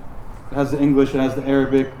done. It has the English, it has the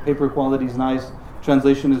Arabic, paper quality is nice,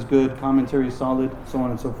 translation is good, commentary is solid, so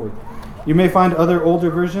on and so forth. You may find other older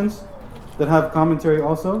versions that have commentary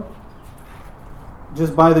also.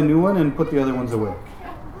 Just buy the new one and put the other ones away.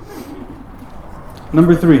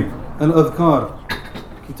 Number 3, Al-Adhkar,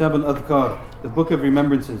 Kitab al-Adhkar, the Book of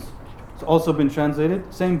Remembrances. It's also been translated.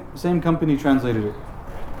 Same company translated it.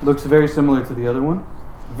 Looks very similar to the other one.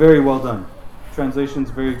 Very well done. Translation's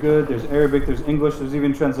very good. There's Arabic, there's English, there's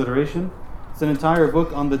even transliteration. It's an entire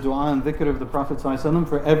book on the dua and dhikr of the Prophet ﷺ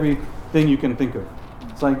for everything you can think of.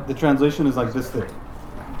 It's like the translation is like this thick.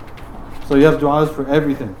 So you have du'as for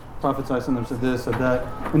everything. Prophet ﷺ said this, said that.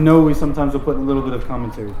 And no, we sometimes will put a little bit of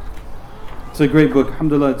commentary. It's a great book.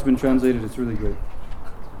 Alhamdulillah, it's been translated. It's really great.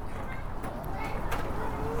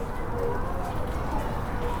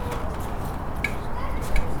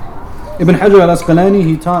 Ibn Hajar al-Asqalani,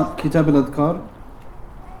 he taught Kitab al-Adhkar,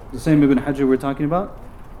 the same Ibn Hajar we're talking about.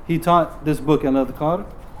 He taught this book, al-Adhkar,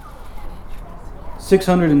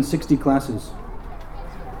 660 classes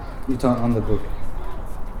he taught on the book,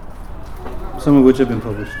 some of which have been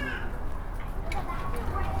published.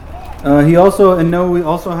 He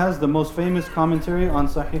also has the most famous commentary on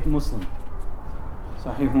Sahih Muslim.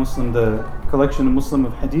 Sahih Muslim, the collection of Muslim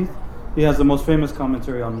of Hadith, he has the most famous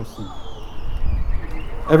commentary on Muslim.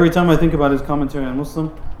 Every time I think about his commentary on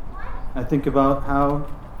Muslim, I think about how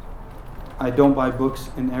I don't buy books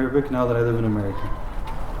in Arabic now that I live in America.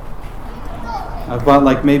 I've bought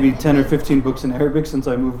like maybe 10 or 15 books in Arabic since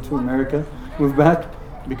I moved back,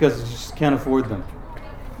 because I just can't afford them.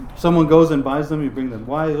 If someone goes and buys them, you bring them.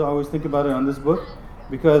 Why do I always think about it on this book?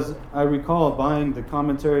 Because I recall buying the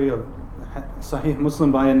commentary of Sahih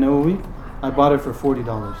Muslim by al-Nawawi. I bought it for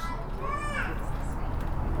 $40.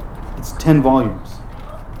 It's 10 volumes.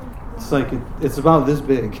 It's about this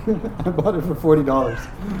big. I bought it for $40.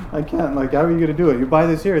 I can't, how are you going to do it? You buy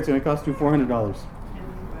this here, it's going to cost you $400.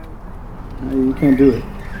 You can't do it.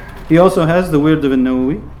 He also has the Wird of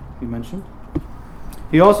al-Nawawi, he mentioned.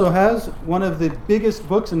 He also has one of the biggest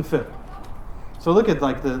books in fiqh. So look at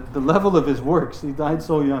the level of his works. He died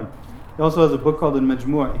so young. He also has a book called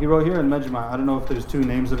al-Majmu'. He wrote here al-Majma'. I don't know if there's 2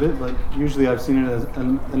 names of it, but usually I've seen it as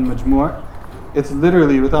al-Majmu'. It's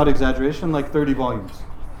literally, without exaggeration, like 30 volumes.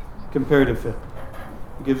 Comparative fiqh.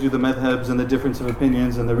 It gives you the madhabs and the difference of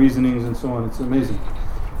opinions and the reasonings and so on. It's amazing.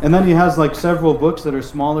 And then he has several books that are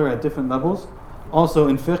smaller at different levels, also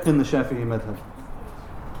in fiqh in the Shafi'i madhab.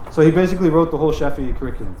 So he basically wrote the whole Shafi'i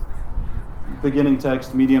curriculum. Beginning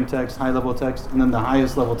text, medium text, high level text, and then the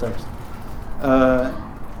highest level text.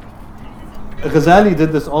 Ghazali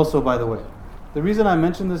did this also, by the way. The reason I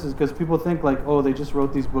mention this is because people think they just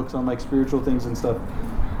wrote these books on spiritual things and stuff.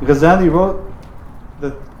 Ghazali wrote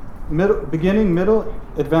the beginning, middle,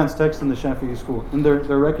 advanced text in the Shafi'i school, in their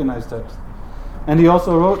recognized text. And he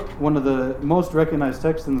also wrote one of the most recognized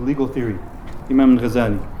texts in the legal theory, Imam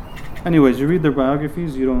al-Ghazali. Anyways, you read their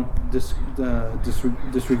biographies, you don't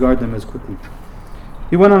disregard them as quickly.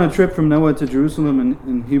 He went on a trip from Nawa to Jerusalem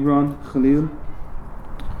in Hebron, Khalil,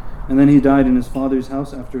 and then he died in his father's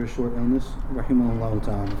house after a short illness. Rahimahullah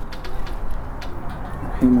ta'ala.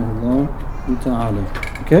 Rahimahullah ta'ala.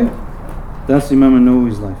 Okay? That's Imam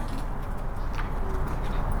al-Nawawi's life.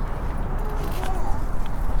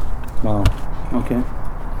 Wow. Okay.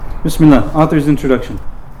 Bismillah. Author's introduction.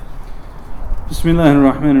 Bismillah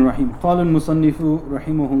ar-Rahman ar-Rahim. قال المصنف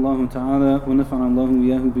رحمه الله تعالى ونفعنا الله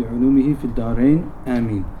إياه بعلومه في الدارين.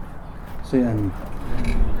 Ameen. Say Ameen.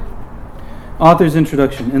 Author's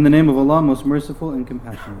introduction. In the name of Allah, most merciful and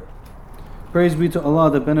compassionate. Praise be to Allah,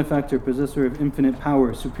 the benefactor, possessor of infinite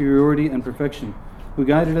power, superiority and perfection, who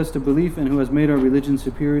guided us to belief and who has made our religion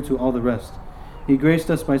superior to all the rest. He graced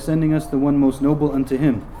us by sending us the one most noble unto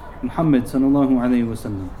him, Muhammad sallallahu alayhi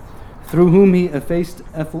wasallam, through whom he effaced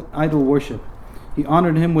idol worship. He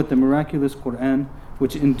honored him with the miraculous Quran,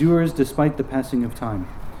 which endures despite the passing of time.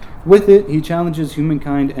 With it, he challenges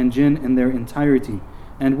humankind and jinn in their entirety,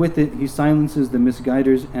 and with it he silences the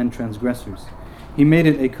misguiders and transgressors. He made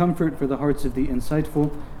it a comfort for the hearts of the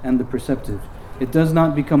insightful and the perceptive. It does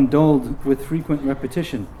not become dulled with frequent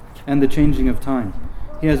repetition and the changing of time.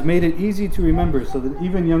 He has made it easy to remember so that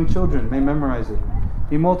even young children may memorize it.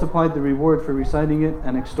 He multiplied the reward for reciting it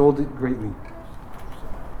and extolled it greatly.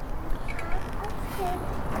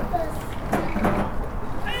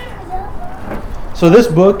 So this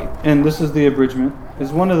book, and this is the abridgment,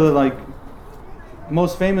 is one of the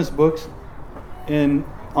most famous books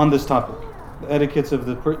on this topic, the etiquettes of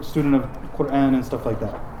the student of Quran and stuff like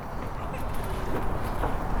that.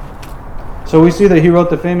 So we see that he wrote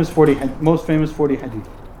the most famous 40 hadith.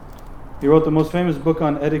 He wrote the most famous book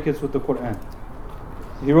on etiquettes with the Quran.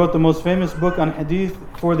 He wrote the most famous book on hadith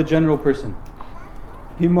for the general person.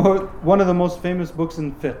 He wrote one of the most famous books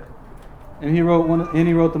in fiqh. And he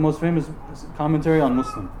wrote the most famous commentary on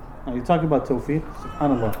Muslim. Now you talk about tawfiq,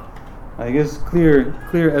 subhanAllah. I guess clear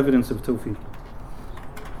evidence of tawfiq.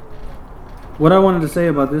 What I wanted to say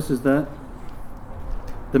about this is that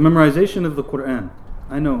the memorization of the Quran,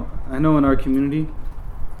 I know in our community,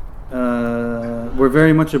 we're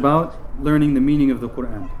very much about learning the meaning of the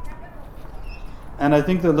Quran. And I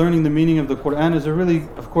think that learning the meaning of the Quran is a really,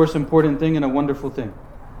 of course, important thing and a wonderful thing.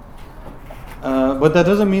 But that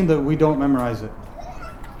doesn't mean that we don't memorize it.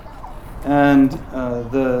 And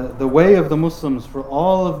the way of the Muslims for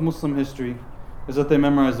all of Muslim history is that they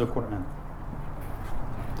memorize the Quran.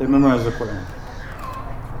 They memorize the Quran.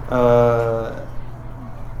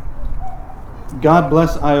 God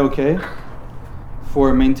bless IOK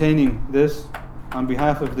for maintaining this on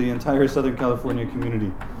behalf of the entire Southern California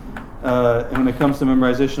community. And when it comes to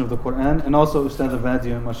memorization of the Quran, and also Ustad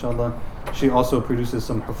Vadia, mashallah, she also produces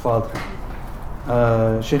some hufad.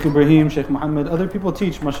 Shaykh Ibrahim, Shaykh Muhammad, other people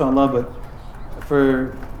teach, mashallah, but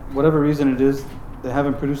for whatever reason it is, they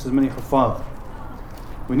haven't produced as many hufad.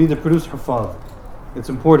 We need to produce hufad. It's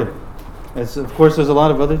important. Of course, there's a lot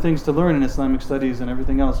of other things to learn in Islamic studies and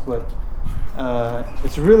everything else, but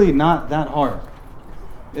it's really not that hard.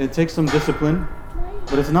 It takes some discipline,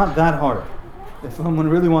 but it's not that hard if someone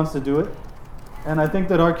really wants to do it. And I think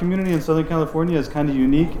that our community in Southern California is kind of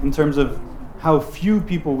unique in terms of how few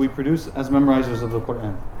people we produce as memorizers of the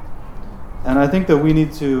Quran. And I think that we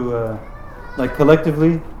need to,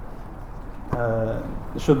 collectively,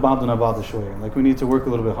 we need to work a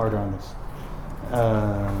little bit harder on this.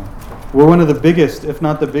 We're one of the biggest, if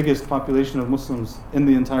not the biggest, population of Muslims in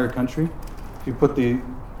the entire country. If you put the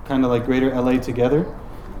kind of greater LA together,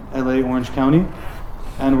 LA, Orange County,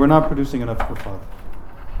 and we're not producing enough hufad.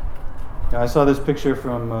 I saw this picture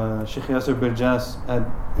from Shaykh Yasser Birjas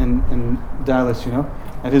in Dallas,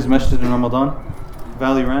 at his masjid in Ramadan,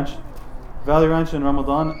 Valley Ranch. Valley Ranch in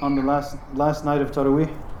Ramadan, on the last night of Taraweeh,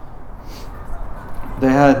 they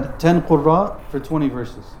had 10 qurra for 20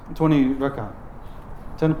 verses, 20 rak'ah.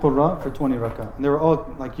 10 qurra for 20 rak'ah. And they were all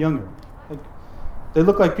younger. They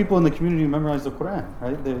look like people in the community who memorize the Quran,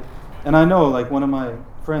 right? And I know, one of my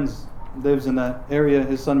friends lives in that area,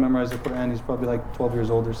 his son memorized the Quran, he's probably 12 years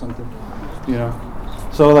old or something,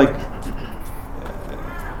 So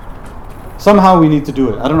somehow we need to do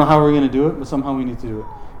it. I don't know how we're going to do it, but somehow we need to do it.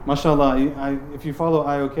 MashaAllah, if you follow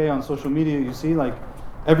IOK on social media, you see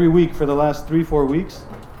every week for the last 3-4 weeks,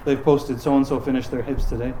 they've posted so-and-so finished their hifz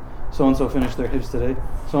today, so-and-so finished their hifz today,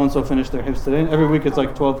 so-and-so finished their hifz today. And every week it's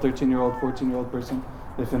 12, 13-year-old, 14-year-old person.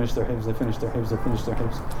 They finish their hifz, they finish their hifz, they finish their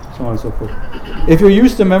hifz, so on and so forth. If you're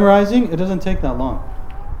used to memorizing, it doesn't take that long.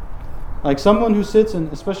 Someone who sits,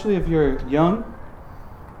 and especially if you're young,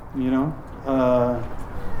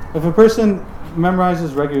 if a person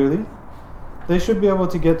memorizes regularly, they should be able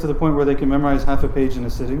to get to the point where they can memorize half a page in a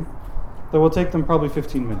sitting. That will take them probably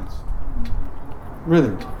 15 minutes.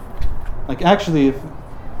 Really. Actually, if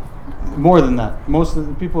more than that. Most of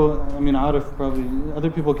the people, out of probably,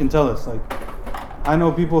 other people can tell us, I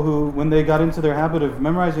know people who, when they got into their habit of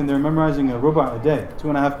memorizing, they're memorizing a ruba' a day,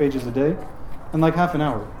 2.5 pages a day, in half an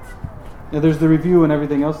hour. Now there's the review and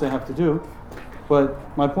everything else they have to do, but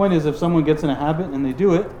my point is if someone gets in a habit and they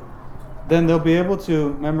do it, then they'll be able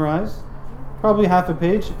to memorize probably half a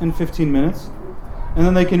page in 15 minutes, and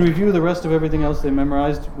then they can review the rest of everything else they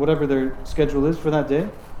memorized, whatever their schedule is for that day,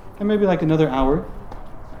 and maybe another hour.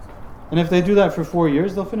 And if they do that for 4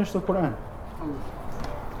 years, they'll finish the Quran.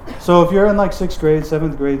 So if you're in 6th grade,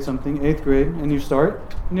 7th grade, something, 8th grade, and you start,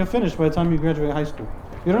 and you'll finish by the time you graduate high school.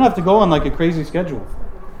 You don't have to go on a crazy schedule.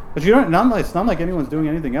 But it's not like anyone's doing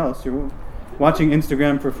anything else. You're watching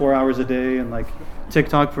Instagram for 4 hours a day, and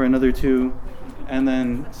TikTok for another 2, and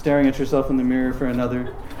then staring at yourself in the mirror for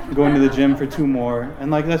another, going to the gym for 2 more,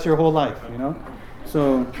 and that's your whole life,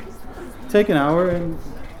 So take an hour and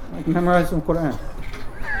memorize some Quran.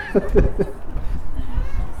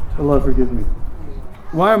 Allah forgive me.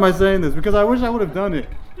 Why am I saying this? Because I wish I would have done it.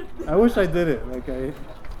 I wish I did it.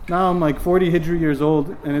 Now I'm like 40 Hijri years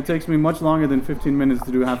old, and it takes me much longer than 15 minutes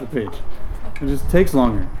to do half a page. It just takes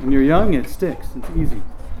longer. When you're young, it sticks. It's easy.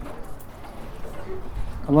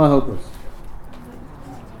 Allah help us.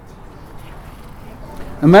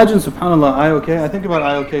 Imagine, subhanAllah, IOK. I think about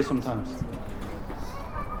IOK sometimes.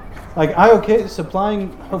 Like IOK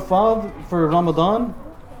supplying hufad for Ramadan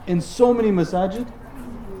in so many masajid.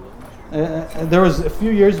 There was a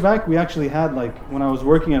few years back, we actually had, like, when I was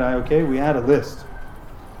working at IOK, we had a list.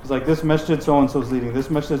 It was like, this masjid so-and-so's leading, this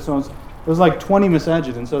masjid so-and-so. It was like 20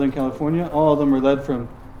 masajid in Southern California. All of them were led from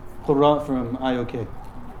Qurra from IOK. It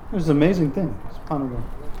was an amazing thing. SubhanAllah.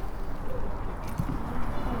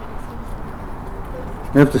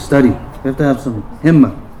 You have to study. You have to have some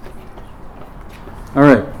himmah.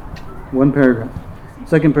 Alright, one paragraph.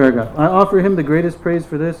 Second paragraph. I offer him the greatest praise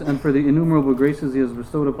for this and for the innumerable graces he has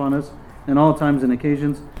bestowed upon us in all times and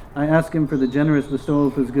occasions. I ask him for the generous bestowal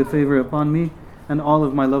of his good favor upon me and all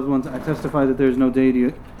of my loved ones. I testify that there is no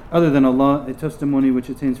deity other than Allah, a testimony which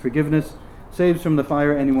attains forgiveness, saves from the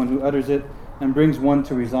fire anyone who utters it, and brings one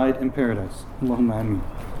to reside in paradise. Allahumma ameen.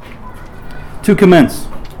 To commence.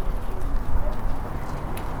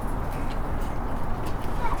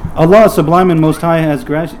 Allah Sublime and Most High has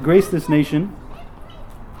graced this nation.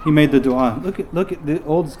 He made the dua. Look at the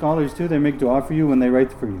old scholars too. They make dua for you when they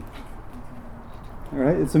write for you. All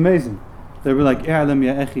right, it's amazing. They were like, "I'lam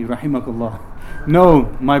ya akhi, rahimakallah."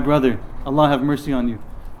 No, my brother, Allah have mercy on you.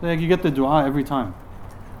 Like, you get the dua every time.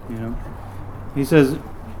 You know. He says,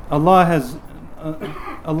 Allah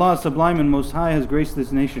Sublime and Most High has graced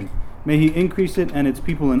this nation. May He increase it and its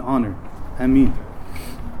people in honor. Ameen.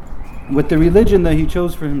 With the religion that He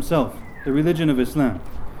chose for Himself, the religion of Islam.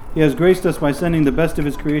 He has graced us by sending the best of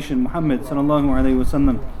His creation, Muhammad sallallahu alaihi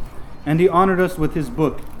wasallam, and He honored us with His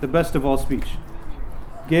book, the best of all speech.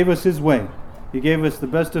 Gave us His way. He gave us the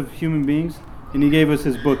best of human beings, and He gave us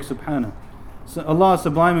His book, subhanahu. So Allah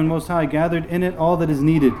Sublime and Most High gathered in it all that is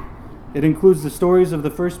needed. It includes the stories of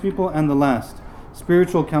the first people and the last,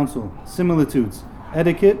 spiritual counsel, similitudes,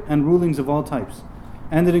 etiquette, and rulings of all types.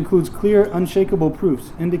 And it includes clear, unshakable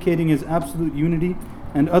proofs indicating His absolute unity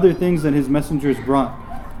and other things that His messengers brought.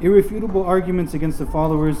 Irrefutable arguments against the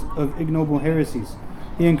followers of ignoble heresies.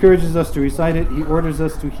 He encourages us to recite it, He orders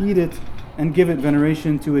us to heed it and give it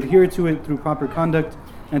veneration, to adhere to it through proper conduct,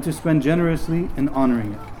 and to spend generously in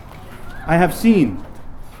honoring it. I have seen,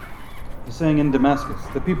 he's saying in Damascus,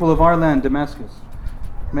 the people of our land, Damascus.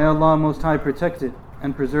 May Allah Most High protect it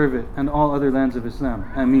and preserve it and all other lands of Islam.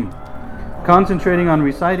 Ameen. Concentrating on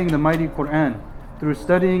reciting the mighty Quran through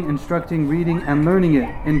studying, instructing, reading, and learning it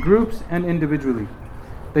in groups and individually.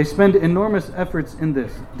 They spend enormous efforts in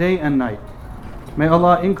this, day and night. May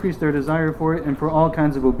Allah increase their desire for it and for all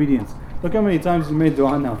kinds of obedience. Look how many times He made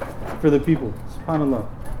dua now for the people. SubhanAllah.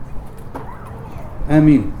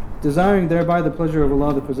 Ameen. Desiring thereby the pleasure of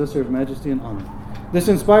Allah, the possessor of majesty and honor. This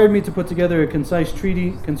inspired me to put together a concise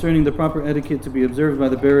treaty concerning the proper etiquette to be observed by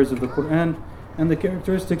the bearers of the Quran and the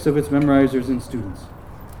characteristics of its memorizers and students.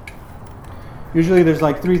 Usually there's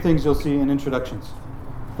like 3 things you'll see in introductions.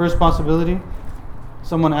 First possibility,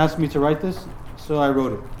 someone asked me to write this, so I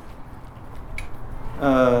wrote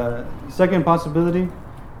it. Second possibility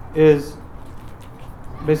is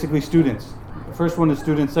basically students. The first one is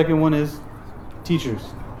students, second one is teachers.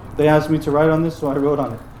 They asked me to write on this, so I wrote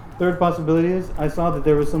on it. Third possibility is I saw that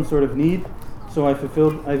there was some sort of need, so I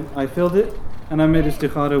filled it, and I made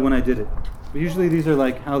istikhara when I did it. But usually these are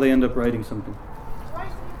like how they end up writing something.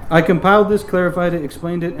 I compiled this, clarified it,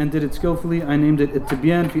 explained it, and did it skillfully. I named it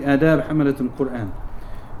Tibyan fi Adab Hamalat al-Quran.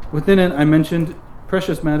 Within it, I mentioned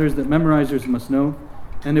precious matters that memorizers must know,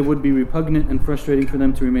 and it would be repugnant and frustrating for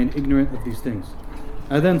them to remain ignorant of these things.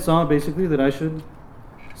 I then saw basically that I should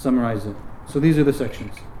summarize it. So these are the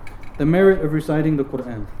sections. The merit of reciting the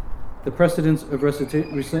Quran, the precedence of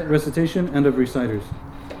recitation and of reciters,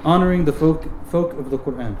 honoring the folk of the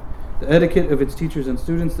Quran, the etiquette of its teachers and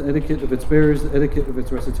students, the etiquette of its bearers, the etiquette of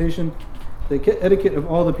its recitation, the etiquette of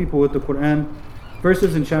all the people with the Quran,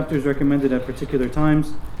 verses and chapters recommended at particular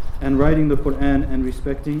times, and writing the Quran and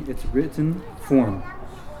respecting its written form.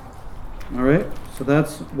 Alright, so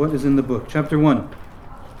that's what is in the book. Chapter 1.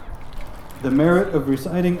 The merit of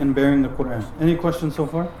reciting and bearing the Quran. Any questions so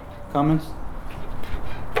far? Comments?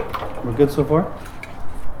 We're good so far?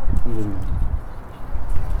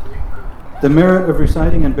 The merit of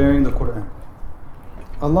reciting and bearing the Quran.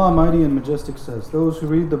 Allah Mighty and Majestic says, those who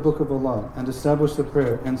read the book of Allah and establish the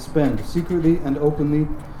prayer and spend secretly and openly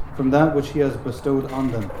from that which He has bestowed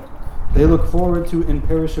on them, they look forward to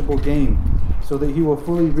imperishable gain so that He will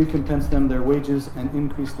fully recompense them their wages and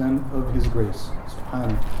increase them of His grace.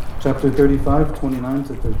 Subhanallah. Chapter 35, 29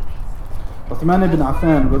 to 30. Uthman ibn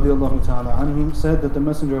Affan radiallahu ta'ala anhu said that the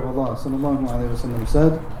Messenger of Allah sallallahu alayhi wasallam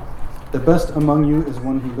said, the best among you is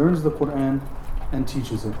one who learns the Quran and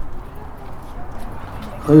teaches it.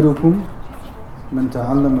 خيركم من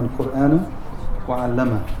تعلم القرآن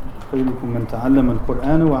وعلمه. خيركم من تعلم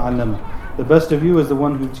القرآن وعلمه. The best of you is the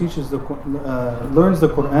one who teaches learns the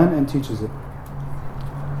Quran and teaches it.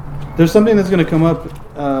 There's something that's going to come up,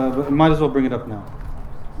 but I might as well bring it up now.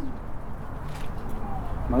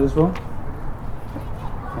 Might as well?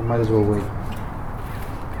 I might as well wait.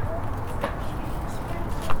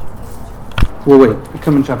 We'll wait. We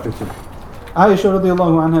come in chapter 2. Aisha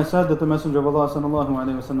radiallahu anha said that the Messenger of Allah sallallahu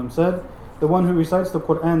alayhi wasallam said, the one who recites the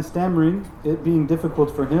Quran stammering, it being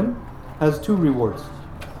difficult for him, has 2 rewards.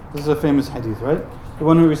 This is a famous hadith, right? The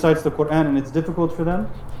one who recites the Quran and it's difficult for them,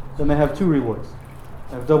 then they have 2 rewards.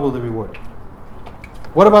 They have double the reward.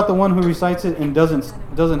 What about the one who recites it and doesn't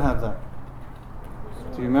have that?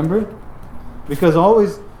 Do you remember? Because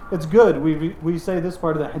always, it's good. We say this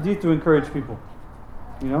part of the hadith to encourage people.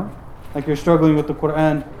 You know? Like you're struggling with the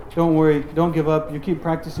Quran, don't worry, don't give up. You keep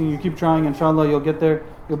practicing, you keep trying, inshallah you'll get there.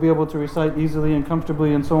 You'll be able to recite easily and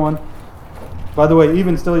comfortably and so on. By the way,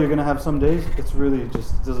 even still you're going to have some days, it's really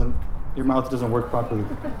just your mouth doesn't work properly.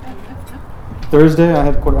 Thursday I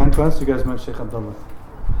had Quran class, you guys met Shaykh Abdullah.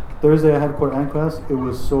 Thursday I had Quran class, it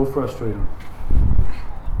was so frustrating.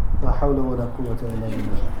 La hawla wa la quwwata illa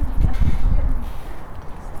billah.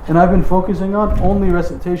 And I've been focusing on only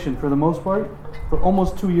recitation for the most part for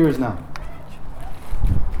almost 2 years now.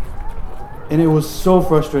 And it was so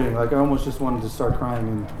frustrating, like I almost just wanted to start crying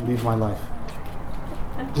and leave my life.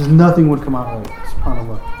 Just nothing would come out right,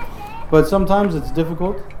 subhanAllah. But sometimes it's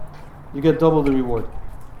difficult, you get double the reward.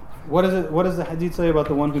 What does the hadith say about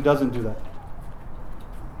the one who doesn't do that?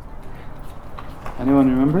 Anyone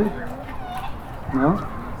remember? No?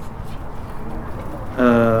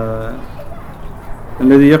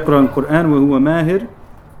 الذي يقرأ القرآن وهو ماهر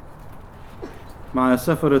مع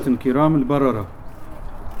سفرة كرام البررة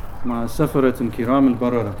مع سفرة كرام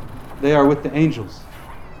البررة. They are with the angels.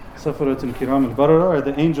 سفرة كرام البررة are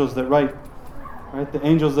the angels that write, right? The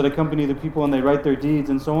angels that accompany the people and they write their deeds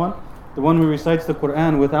and so on. The one who recites the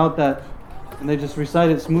Quran without that and they just recite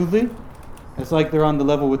it smoothly, it's like they're on the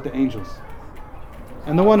level with the angels.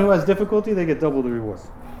 And the one who has difficulty, they get double the reward.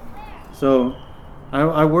 So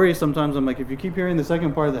I worry sometimes, I'm like, if you keep hearing the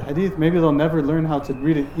second part of the hadith, maybe they'll never learn how to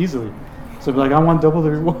read it easily. So be like, I want double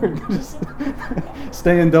the reward. Just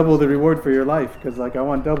stay in double the reward for your life, because like I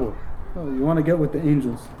want double. Oh, you want to get with the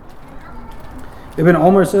angels. Ibn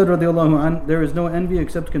Umar said, radiallahu anh, there is no envy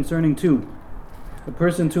except concerning 2. A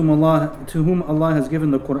person to whom Allah has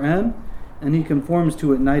given the Quran, and he conforms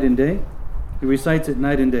to it night and day. He recites it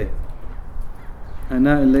night and day. And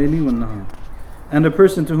a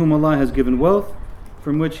person to whom Allah has given wealth,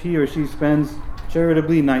 from which he or she spends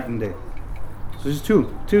charitably night and day. So there's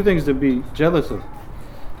two things to be jealous of.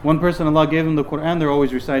 One person, Allah gave them the Quran, they're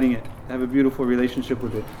always reciting it. They have a beautiful relationship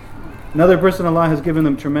with it. Another person, Allah has given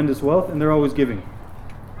them tremendous wealth, and they're always giving.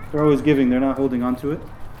 They're always giving, they're not holding on to it.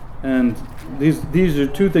 And these are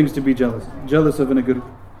 2 things to be jealous of in a good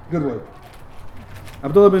way.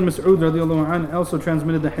 Abdullah bin Mas'ud radiallahu anhu also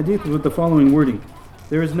transmitted the hadith with the following wording.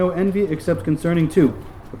 There is no envy except concerning 2.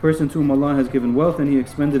 A person to whom Allah has given wealth and he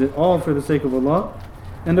expended it all for the sake of Allah,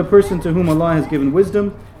 and a person to whom Allah has given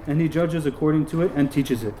wisdom and he judges according to it and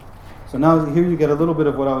teaches it. So now here you get a little bit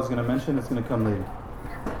of what I was going to mention. It's going to come later.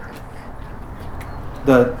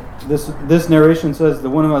 This narration says the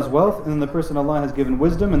one who has wealth and the person Allah has given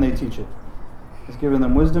wisdom and they teach it. He's given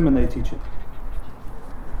them wisdom and they teach it.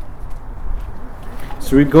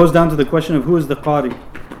 So it goes down to the question of who is the Qari.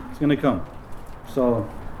 It's going to come. So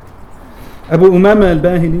Abu Umama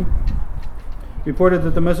al-Bahili reported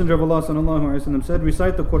that the Messenger of Allah sallallahu alaihi wasallam said,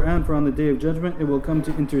 recite the Quran, for on the day of judgment it will come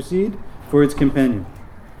to intercede for its companion.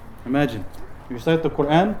 Imagine, you recite the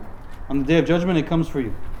Quran, on the day of judgment it comes for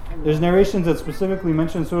you. There's narrations that specifically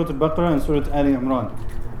mention Surah Al-Baqarah and Surah Ali Imran.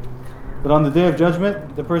 But on the day of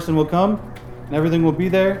judgment, the person will come and everything will be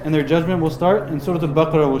there and their judgment will start and Surah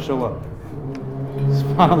Al-Baqarah will show up.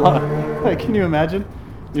 SubhanAllah. Can you imagine?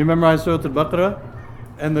 You memorize Surah Al-Baqarah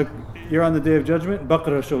and you're on the day of judgment,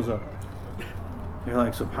 Baqarah shows up. You're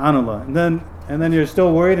like, SubhanAllah. And then you're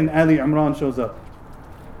still worried and Ali Imran shows up.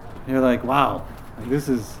 You're like, wow, this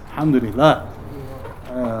is alhamdulillah.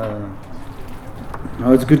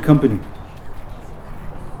 No, it's good company.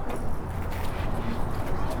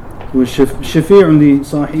 وَالشَّفِيعٌ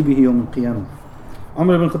لِصَاحِبِهِ يَوْمَ الْقِيَامَةِ.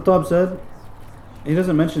 Umar ibn Khattab said, he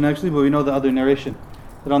doesn't mention actually, but we know the other narration,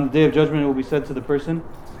 that on the Day of Judgment it will be said to the person,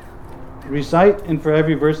 recite, and for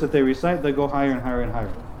every verse that they recite, they go higher and higher and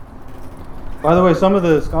higher. By the way, some of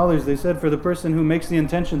the scholars, they said for the person who makes the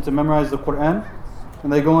intention to memorize the Quran,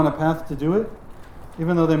 and they go on a path to do it,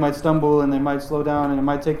 even though they might stumble and they might slow down and it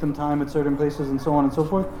might take them time at certain places and so on and so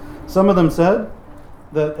forth, some of them said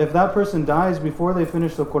that if that person dies before they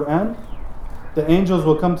finish the Quran, the angels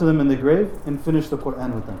will come to them in the grave and finish the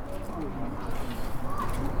Quran with them.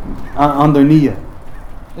 On their niyyah.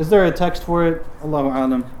 Is there a text for it? Allahu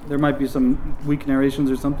A'lam. There might be some weak narrations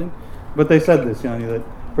or something. But they said this, that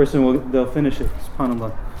they'll finish it,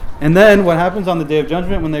 subhanAllah. And then what happens on the Day of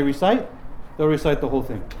Judgment when they recite? They'll recite the whole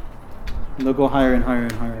thing. And they'll go higher and higher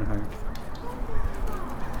and higher and higher.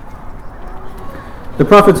 The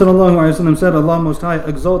Prophet ﷺ said, Allah Most High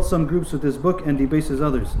exalts some groups with His book and debases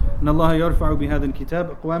others. And Allah yarfa'u bihadha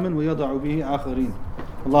al-kitab aqwaman wa yada'u bihi akharin.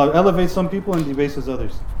 Allah elevates some people and debases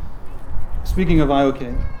others. Speaking of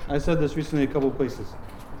IOK, I said this recently a couple of places.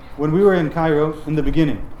 When we were in Cairo in the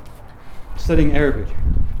beginning, studying Arabic,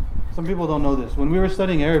 some people don't know this. When we were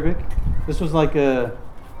studying Arabic, this was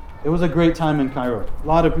it was a great time in Cairo. A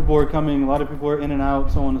lot of people were coming, a lot of people were in and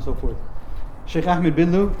out, so on and so forth. Shaykh Ahmed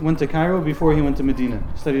Billu went to Cairo before he went to Medina.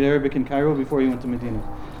 Studied Arabic in Cairo before he went to Medina.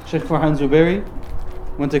 Shaykh Farhan Zubairi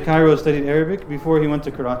went to Cairo, studied Arabic before he went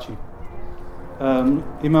to Karachi.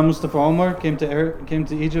 Imam Mustafa Omar came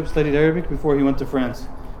to Egypt, studied Arabic before he went to France.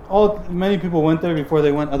 Many people went there before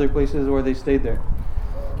they went other places, or they stayed there,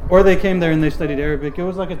 or they came there and they studied Arabic. It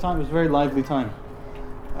was like a time. It was a very lively time.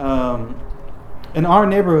 In our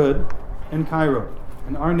neighborhood in Cairo,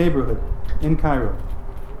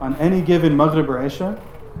 on any given Maghrib or Isha,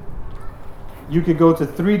 you could go to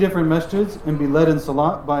 3 different masjids and be led in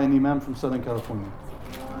Salat by an Imam from Southern California.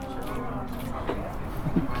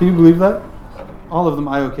 Can you believe that? All of them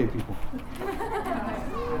IOK people.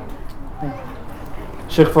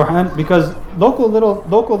 Shaykh Farhan, because local little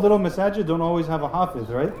masajid don't always have a hafiz,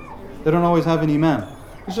 right? They don't always have an Imam.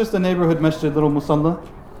 It's just a neighborhood masjid, little musalla.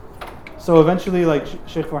 So eventually,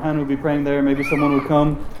 Shaykh Farhan would be praying there, maybe someone would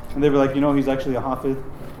come, and they'd be like, he's actually a hafiz.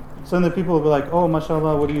 So then the people would be like, oh,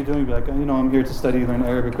 mashallah, what are you doing? He'd be like, I'm here to study, learn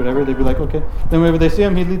Arabic, whatever. They'd be like, okay. Then whenever they see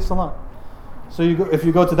him, he leads salah. So if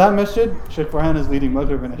you go to that masjid, Shaykh Farhan is leading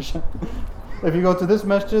Maghrib and Isha. If you go to this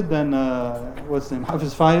masjid, then what's his name?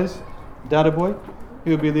 Hafiz Faiz, Dada Boy,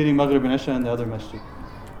 he would be leading Maghrib and Isha in the other masjid.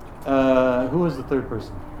 Who was the third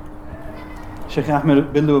person? Shaykh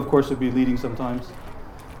Ahmed Billu, of course, would be leading sometimes.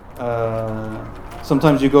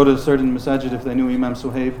 Sometimes you go to certain masajid, if they knew Imam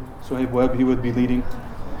Suhaib Webb, he would be leading.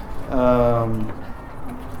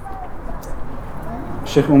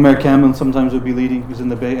 Shaykh Umar Kamil sometimes would be leading. He's in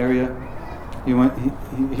the Bay Area. He went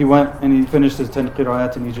and he finished his 10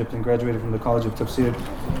 qira'at in Egypt and graduated from the College of Tafsir,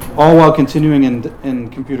 all while continuing in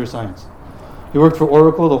computer science. He worked for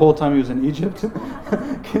Oracle the whole time he was in Egypt,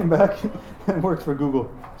 came back and worked for Google.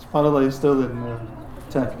 SubhanAllah, he's still in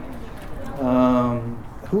tech.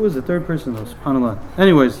 Who was the third person though? SubhanAllah.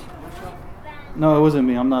 Anyways, no, it wasn't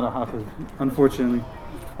me. I'm not a hafiz, unfortunately.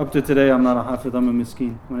 Up to today, I'm not a hafiz. I'm a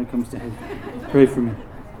miskeen when it comes to him. Pray for me.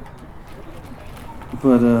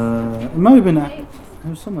 But it might have been. There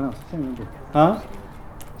was someone else. I can't remember. Huh?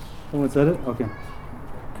 Someone said it? Okay.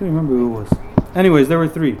 Can't remember who it was. Anyways, there were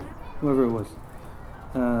 3. Whoever it was.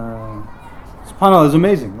 SubhanAllah is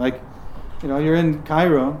amazing. You're in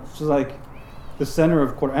Cairo, which is like the center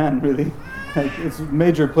of Quran, really. It's a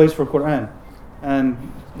major place for Quran. And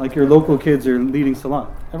your local kids are leading salah.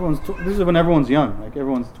 This is when everyone's young.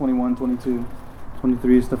 Everyone's 21, 22,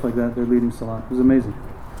 23, stuff like that. They're leading salah. It was amazing.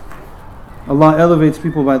 Allah elevates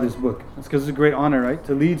people by this book. That's because it's a great honor, right?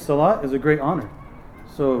 To lead salah is a great honor.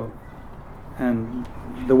 So, and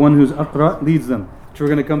the one who's aqra leads them, which we're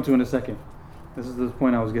going to come to in a second. This is the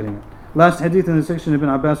point I was getting at. Last hadith in the section, Ibn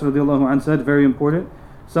Abbas radiallahu anh said, very important,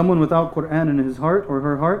 someone without Quran in his heart or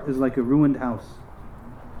her heart is like a ruined house.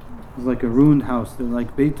 It's like a ruined house. They're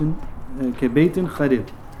like baytun kharib.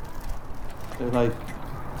 They're like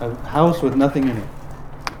a house with nothing in it.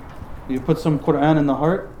 You put some Quran in the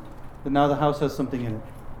heart, but now the house has something in it.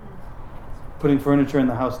 Putting furniture in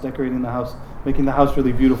the house, decorating the house, making the house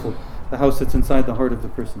really beautiful. The house sits inside the heart of the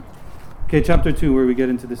person. Okay, chapter 2, where we get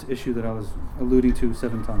into this issue that I was alluding to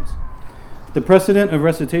 7 times. The precedent of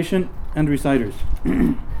recitation and reciters.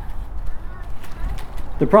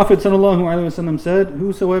 The Prophet ﷺ said,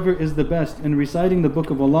 whosoever is the best in reciting the book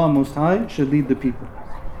of Allah Most High should lead the people.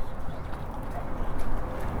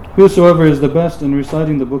 Whosoever is the best in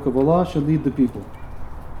reciting the book of Allah should lead the people.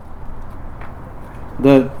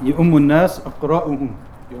 The يُؤُمُّ النَّاسِ أَقْرَأُهُمْ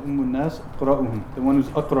يُؤُمُّ النَّاسِ أَقْرَأُهُمْ, the one who's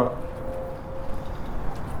aqra.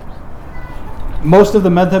 Most of the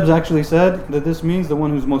madhabs actually said that this means the one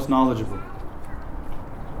who's most knowledgeable.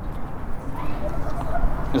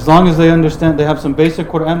 As long as they understand, they have some basic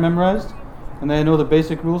Quran memorized, and they know the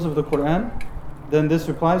basic rules of the Quran, then this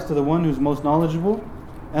applies to the one who's most knowledgeable,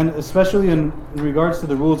 and especially in regards to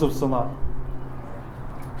the rules of Salah.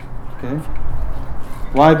 Okay?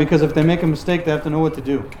 Why? Because if they make a mistake, they have to know what to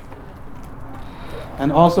do.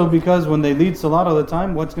 And also because when they lead Salah all the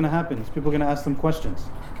time, what's going to happen? Is people are going to ask them questions.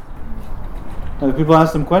 If people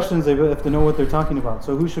ask them questions, they have to know what they're talking about.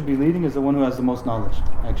 So who should be leading is the one who has the most knowledge,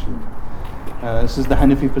 actually. This is the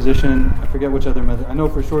Hanafi position. I forget which other method. I know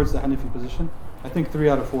for sure it's the Hanafi position. I think 3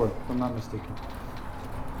 out of 4, if I'm not mistaken.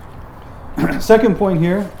 Second point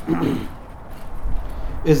here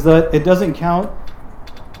is that it doesn't count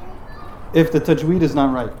if the tajweed is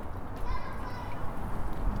not right.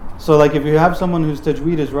 So like if you have someone whose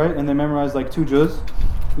tajweed is right and they memorize like 2 juz,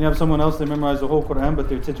 and you have someone else they memorize the whole Quran but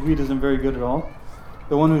their tajweed isn't very good at all,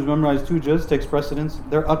 the one who's memorized 2 juz takes precedence.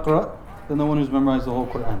 They're aqra than the one who's memorized the whole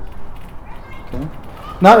Quran. Okay?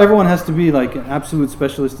 Not everyone has to be like an absolute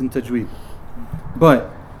specialist in tajweed, but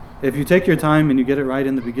if you take your time and you get it right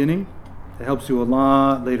in the beginning, it helps you a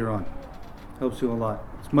lot later on. Helps you a lot.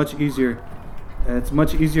 It's much easier. It's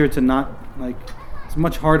much easier to not like. It's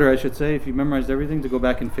much harder, I should say, if you memorized everything to go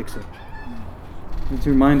back and fix it. Because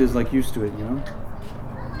your mind is like used to it, you know.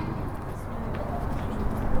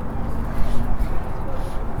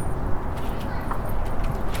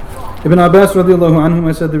 Ibn Abbas radiallahu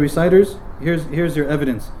anhuma said the reciters. Here's your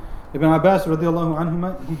evidence. Ibn Abbas radiallahu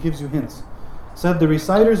anhuma, he gives you hints. Said the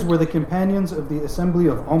reciters were the companions of the assembly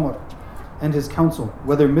of Umar and his council,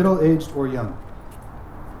 whether middle-aged or young.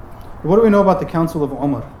 What do we know about the council of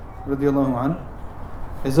Umar radiallahu anhu?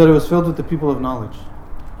 Is that it was filled with the people of knowledge.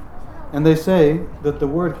 And they say that the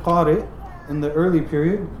word qari in the early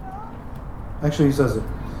period, actually he says it,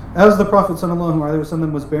 as the Prophet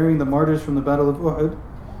ﷺ was burying the martyrs from the battle of Uhud,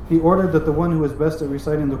 he ordered that the one who was best at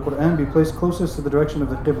reciting the Quran be placed closest to the direction of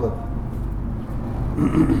the Qibla.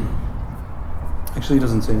 Actually, he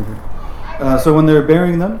doesn't say anything. So when they're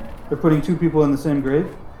burying them, they're putting 2 people in the same grave.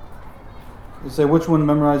 They say which one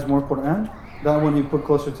memorized more Quran? That one he put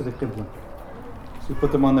closer to the Qibla. So you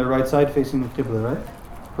put them on their right side facing the Qibla, right?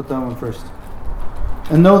 Put that one first.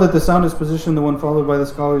 And know that the soundest position, the one followed by the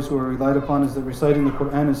scholars who are relied upon, is that reciting the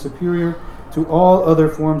Quran is superior to all other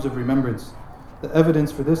forms of remembrance. The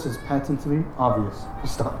evidence for this is patently obvious. He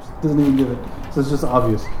stops. Doesn't even give it. So it's just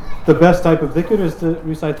obvious. The best type of dhikr is to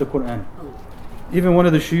recite the Quran. Even one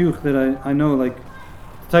of the shuyukh that I know, like,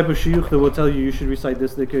 the type of shuyukh that will tell you you should recite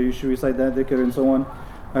this dhikr, you should recite that dhikr, and so on.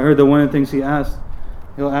 I heard that one of the things he'll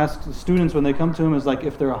ask the students when they come to him is like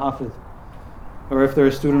if they're a hafiz or if they're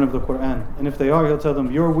a student of the Quran. And if they are, he'll tell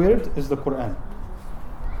them, your wird is the Quran.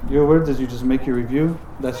 Your wird is you just make your review,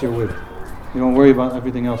 that's your wird. You don't worry about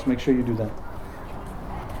everything else. Make sure you do that.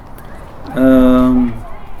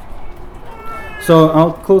 So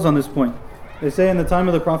I'll close on this point. They say in the time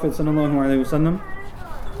of the Prophet ﷺ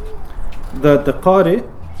that the qari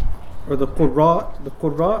or the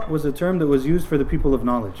qurra was a term that was used for the people of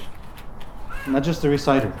knowledge, not just the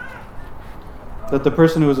reciter. That the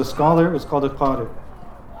person who was a scholar was called a qari.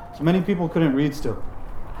 So many people couldn't read still,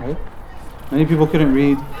 right? Many people couldn't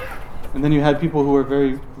read, and then you had people who were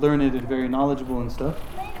very learned and very knowledgeable and stuff,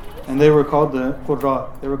 and they were called the qurra.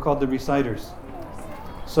 They were called the reciters.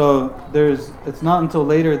 So it's not until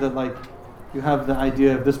later that like you have the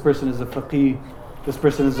idea of this person is a faqih, this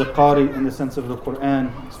person is a qari in the sense of the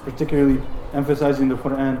Quran. It's particularly emphasizing the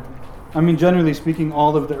Quran. I mean, generally speaking,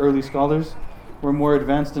 all of the early scholars were more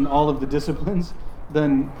advanced in all of the disciplines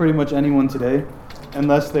than pretty much anyone today,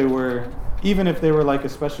 unless they were, even if they were like a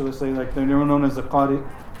specialist, they were known as a qari,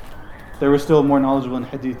 they were still more knowledgeable in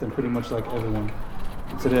hadith than pretty much like everyone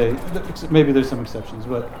today. Maybe there's some exceptions,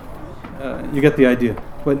 but you get the idea.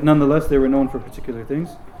 But nonetheless, they were known for particular things.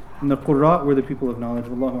 And the qurra were the people of knowledge.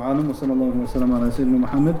 Wallahu a'lam wa sallallahu wa sallam ala sayyidina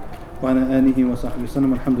Muhammad wa ala alihi wa sahbihi wa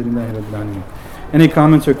sallam. Alhamdulillahi rabbil alameen. Any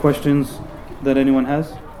comments or questions that anyone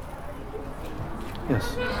has?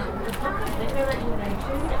 Yes. The dhikr that you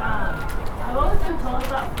mentioned, I've always been told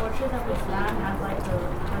that Fortress of Islam has like the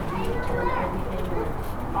hadith and everything,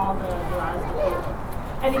 all the du'as,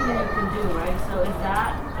 anything you can do, right? So is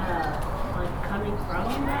that like coming from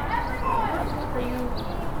that you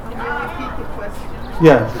repeat the question?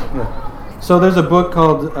 Yeah. So there's a book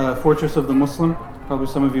called Fortress of the Muslim. Probably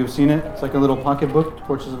some of you have seen it. It's like a little pocket book,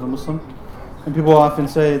 Fortress of the Muslim. And people often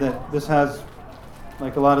say that this has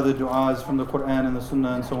like a lot of the du'as from the Quran and the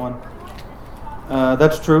Sunnah and so on.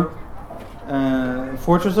 That's true.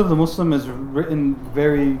 Fortress of the Muslim is written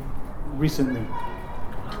very recently.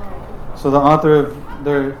 So the author of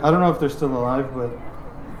I don't know if they're still alive, but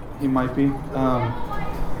he might be.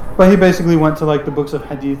 But he basically went to like the books of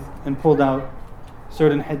hadith and pulled out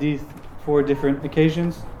certain hadith for different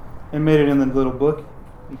occasions and made it in the little book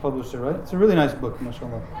and published it, right? It's a really nice book,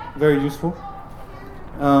 mashallah. Very useful.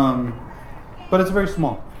 But it's very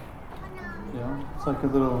small. You know, it's like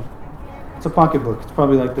it's a pocket book. It's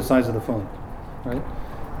probably like the size of the phone, right?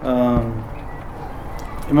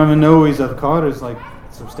 Imam al-Nawawi's adhkar is like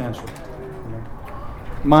substantial.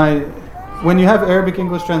 You know? When you have Arabic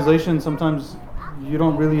English translation, sometimes you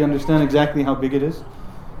don't really understand exactly how big it is.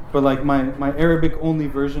 But like my Arabic only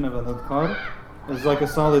version of al-adhkar is like a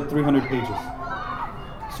solid 300 pages.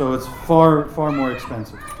 So it's far more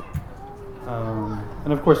expensive.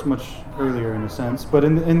 And of course much earlier in a sense. But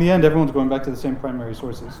in the end, everyone's going back to the same primary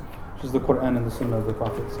sources, which is the Quran and the Sunnah of the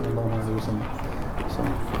Prophet. So,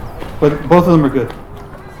 but both of them are good.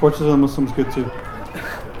 Fortunately, the Muslim's good too.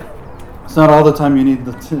 It's not all the time you need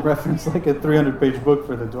to reference like a 300-page book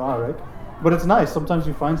for the dua, right? But it's nice. Sometimes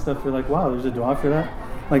you find stuff, you're like, wow, there's a dua for that.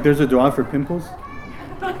 Like there's a dua for pimples.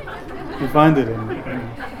 You find it in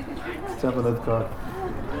Kitab al-Adhkar.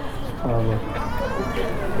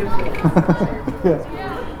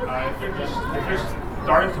 If you're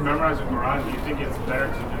starting to memorize the Quran, do you think it's better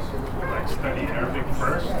to just like study Arabic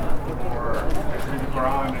first, or read the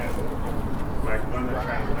Quran and like learn the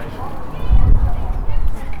translation?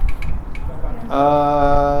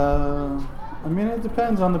 I mean, it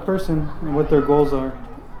depends on the person and what their goals are.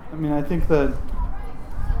 I mean, I think that.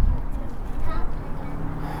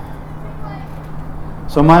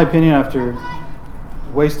 So my opinion after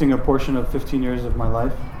wasting a portion of 15 years of my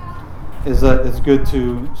life is that it's good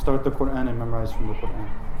to start the Quran and memorize from the Quran.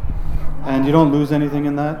 And you don't lose anything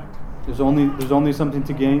in that. There's only something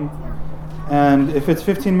to gain. And if it's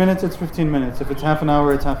 15 minutes, it's 15 minutes. If it's half an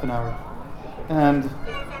hour, it's half an hour.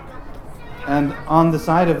 And on the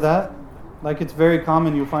side of that, like it's very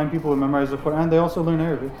common, you'll find people who memorize the Quran, they also learn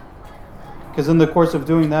Arabic. Because in the course of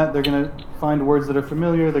doing that, they're going to find words that are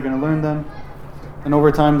familiar, they're going to learn them. And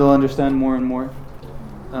over time, they'll understand more and more.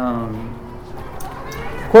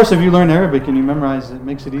 Of course, if you learn Arabic and you memorize it, it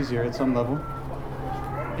makes it easier at some level.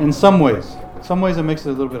 In some ways it makes it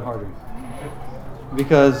a little bit harder.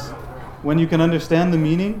 Because when you can understand the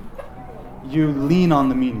meaning, you lean on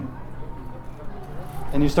the meaning.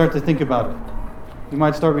 And you start to think about it. You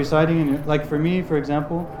might start reciting, and like for me, for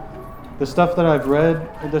example, the stuff that I've read,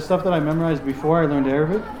 the stuff that I memorized before I learned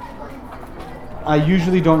Arabic, I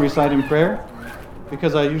usually don't recite in prayer,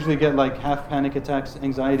 because I usually get like half panic attacks,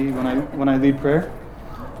 anxiety when I lead prayer,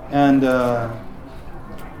 and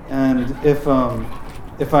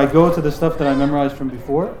if I go to the stuff that I memorized from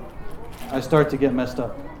before, I start to get messed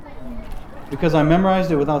up, because I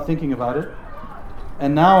memorized it without thinking about it,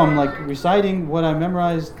 and now I'm like reciting what I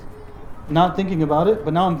memorized, not thinking about it,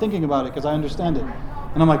 but now I'm thinking about it because I understand it,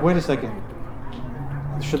 and I'm like, wait a second,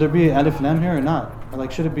 should there be alif lam here or not? Or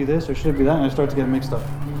like, should it be this or should it be that? And I start to get mixed up.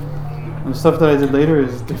 And the stuff that I did later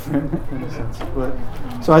is different in a sense. But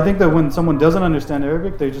so I think that when someone doesn't understand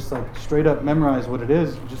Arabic, they just like straight up memorize what it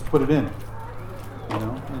is, just put it in, you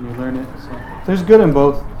know, and you learn it. So there's good in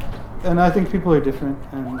both, and I think people are different,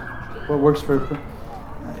 and what works for,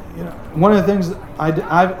 you know, one of the things I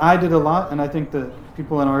did a lot, and I think that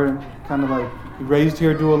people in our kind of like raised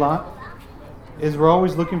here do a lot, is we're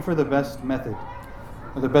always looking for the best method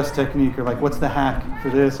or the best technique, or like what's the hack for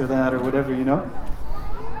this or that or whatever, you know.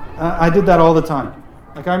 I did that all the time.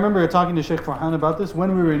 Like I remember talking to Shaykh Farhan about this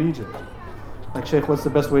when we were in Egypt. Like, Shaykh, what's the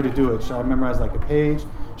best way to do it? Should I memorize like a page?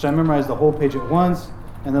 Should I memorize the whole page at once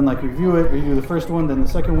and then like review the first one, then the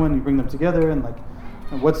second one, you bring them together, and like,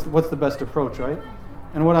 what's the best approach, right?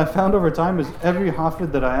 And what I found over time is every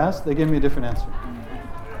hafid that I asked, they gave me a different answer.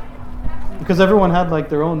 Because everyone had like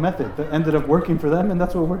their own method that ended up working for them, and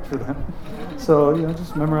that's what worked for them. So, you know,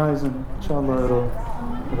 just memorize, and inshallah it'll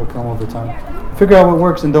come over time. Figure out what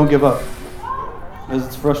works and don't give up. Because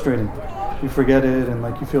it's frustrating. You forget it and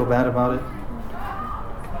like you feel bad about it.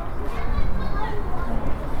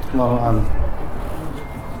 Allahu A'lam.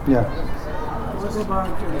 Yeah. What about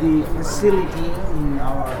the facility in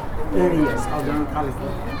our areas, Southern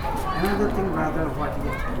California? Another thing, brother, what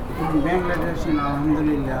in Bangladesh,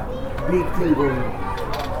 alhamdulillah, big thing going on.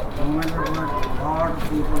 No matter what, hard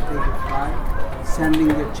people take a pride, sending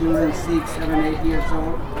their children 6, 7, 8 years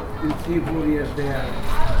old, in 3, 4 years they are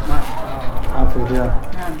Yeah.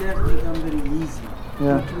 and that become very easy.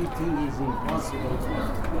 Yeah. Which we think is impossible.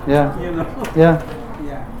 Yeah. You know? Yeah.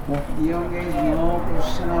 Yeah. Young age, no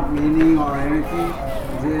question of meaning or anything.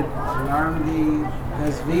 They learn the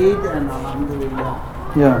tajweed and alhamdulillah.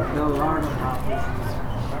 Yeah. There are a lot of hafiz.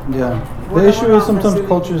 Yeah. What The issue about is sometimes facility?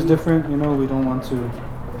 culture is different. You know, we don't want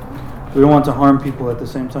to harm people at the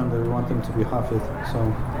same time that we want them to be hafiz. So,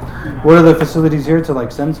 what are the facilities here to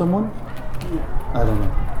like send someone? I don't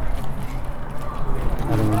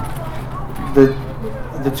know.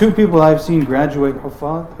 The two people I've seen graduate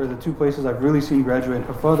Huffaz, or the two places I've really seen graduate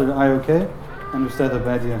Huffaz, are IOK and Ustad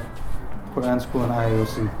Abadia Quran School and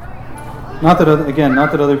IAOC. Not that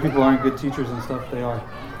other people aren't good teachers and stuff, they are.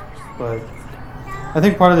 But I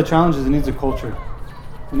think part of the challenge is it needs a culture.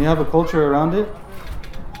 When you have a culture around it,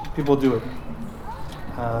 people do it.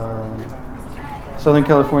 Southern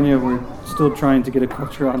California, we're still trying to get a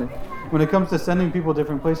culture on it. When it comes to sending people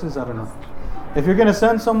different places, I don't know. If you're gonna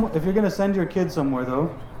send your kid somewhere though,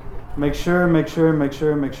 make sure you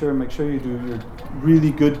do your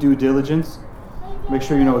really good due diligence. Make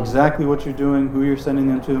sure you know exactly what you're doing, who you're sending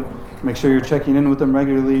them to. Make sure you're checking in with them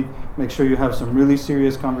regularly. Make sure you have some really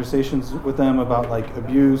serious conversations with them about like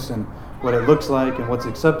abuse and what it looks like and what's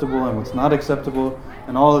acceptable and what's not acceptable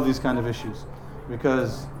and all of these kind of issues.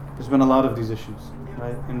 Because there's been a lot of these issues,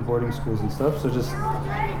 right, in boarding schools and stuff. So just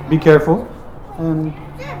be careful and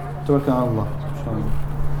tawakkal on Allah.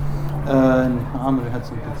 And Amr had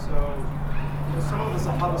something. So some of the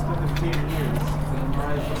Sahabas took them 10 years to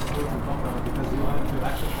memorize the Surah Al-Baqarah because they wanted to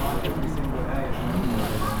act upon every single ayah.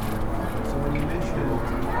 So when you mentioned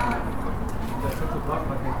that Surah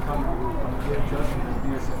Al-Baqarah can come on the Day of Judgment and be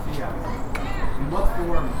a Shafi'ah, in what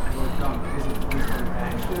form will it come? Is it based on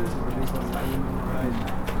actions or based on what you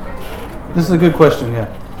memorize? This is a good question, yeah.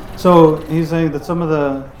 So he's saying that some of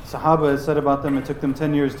the Sahaba said about them it took them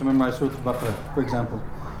 10 years to memorize Surah Al-Baqarah, for example,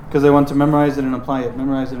 because they want to memorize it and apply it.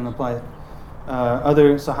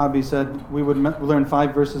 Other Sahabi said we would learn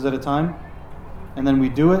 5 verses at a time, and then we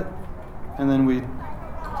do it, and then we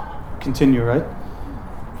continue, right?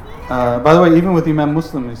 By the way, even with Imam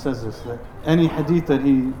Muslim, he says this, that any hadith that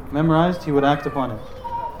he memorized, he would act upon it.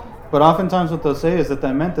 But oftentimes what they'll say is that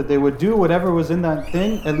meant that they would do whatever was in that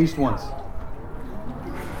thing at least once.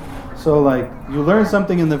 So like, you learn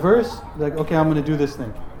something in the verse, like, okay, I'm going to do this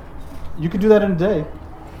thing. You could do that in a day,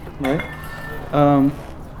 right?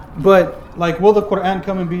 But like, will the Quran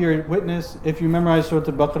come and be your witness if you memorize Surah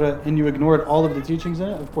Al-Baqarah and you ignored all of the teachings in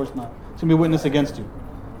it? Of course not. It's going to be a witness against you.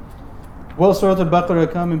 Will Surah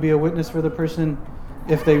Al-Baqarah come and be a witness for the person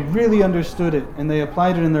if they really understood it and they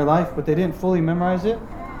applied it in their life, but they didn't fully memorize it?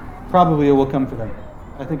 Probably it will come for them.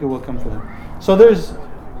 I think it will come for them. So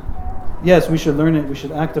yes, we should learn it, we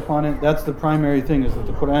should act upon it. That's the primary thing, is that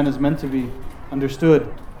the Quran is meant to be understood.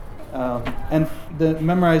 And the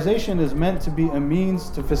memorization is meant to be a means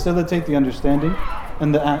to facilitate the understanding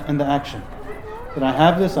and the action. That I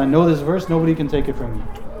have this, I know this verse, nobody can take it from me.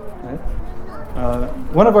 Right?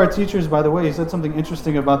 One of our teachers, by the way, he said something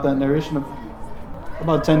interesting about that narration of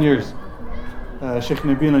about 10 years. Shaykh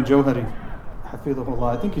Nabil al-Jawhari,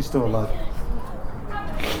 hafidhahullah, I think he's still alive.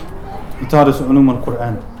 He taught us ulum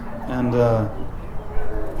al-Quran. And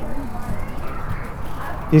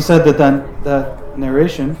he said that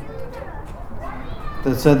narration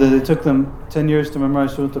that said that it took them 10 years to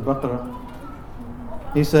memorize Surah Al-Baqarah.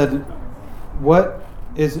 He said, what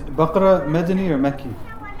is Baqarah, Madani or Mekki?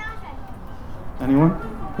 Anyone?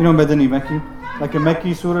 You know Madani, Mekki? Like a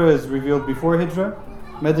Mekki surah is revealed before Hijrah,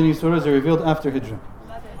 Madani surahs are revealed after Hijrah.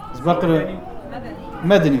 Is Baqarah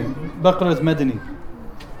Madani? Baqarah is Madani.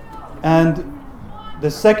 And the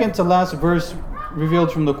second to last verse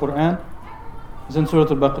revealed from the Quran is in Surah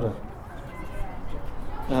Al-Baqarah.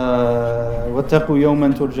 وَاتَّقُوا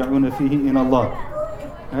يَوْمًا تُرْجَعُونَ فِيهِ إِلَى اللَّهِ.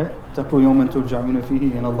 Right? اتَّقُوا يَوْمًا تُرْجَعُونَ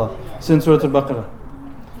فِيهِ إِلَى اللَّهِ. It's in Surah Al-Baqarah.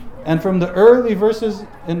 And from the early verses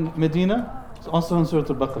in Medina, it's also in Surah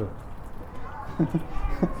Al-Baqarah.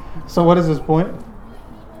 So what is his point?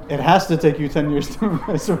 It has to take you 10 years to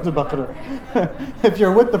memorize Surah Al-Baqarah. If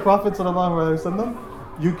you're with the Prophet ﷺ,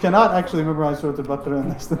 you cannot actually memorize Surah Al-Baqarah in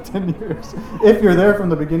less than 10 years. If you're there from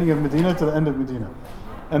the beginning of Medina to the end of Medina.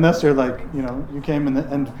 Unless you're like, you came in the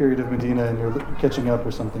end period of Medina and you're catching up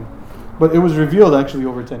or something. But it was revealed actually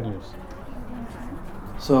over 10 years.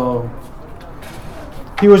 So,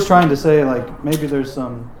 he was trying to say like, maybe there's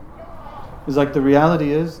it's like the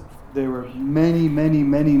reality is, there were many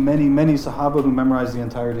Sahaba who memorized the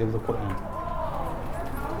entirety of the Quran.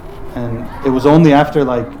 And it was only after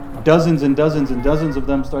like dozens and dozens and dozens of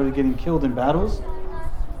them started getting killed in battles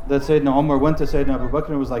that Sayyidina Umar went to Sayyidina Abu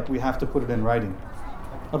Bakr and was like, we have to put it in writing.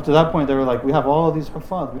 Up to that point they were like, we have all these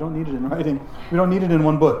huffaz, we don't need it in writing, we don't need it in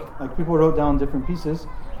one book. Like people wrote down different pieces,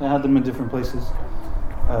 they had them in different places,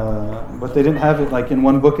 but they didn't have it like in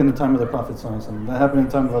one book in the time of the Prophet ﷺ. That happened in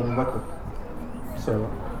the time of Abu Bakr. So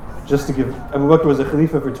just to give, Abu Bakr was a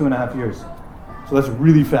Khalifa for 2.5 years, so that's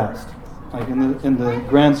really fast. Like in the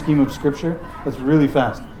grand scheme of scripture, that's really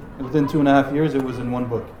fast. And within 2.5 years, it was in one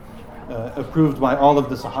book, approved by all of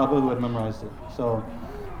the Sahaba who had memorized it. So,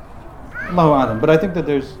 Allahu A'lam. But I think that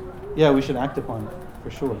we should act upon it for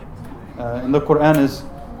sure. And the Quran is,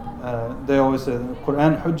 they always say, the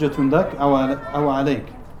Quran hujjatun lak aw alayk.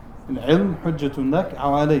 Al-ilm hujjatun lak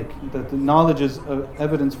aw alayk. That the knowledge is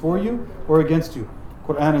evidence for you or against you.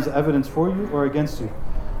 Quran is evidence for you or against you.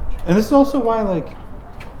 And this is also why, like,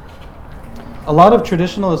 a lot of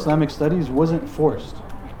traditional Islamic studies wasn't forced.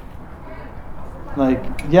 Like,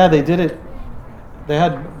 yeah, they did it. They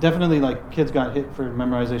had definitely, like, kids got hit for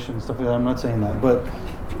memorization and stuff like that. I'm not saying that,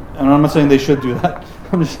 and I'm not saying they should do that.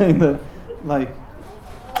 I'm just saying that, like,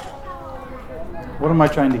 what am I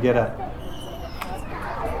trying to get at?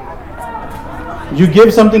 You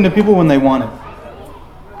give something to people when they want it.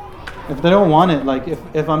 If they don't want it, like,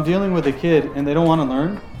 if I'm dealing with a kid and they don't want to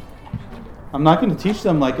learn, I'm not going to teach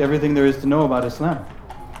them, like, everything there is to know about Islam.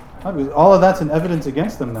 All of that's an evidence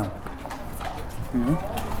against them now.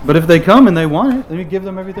 But if they come and they want it, then we give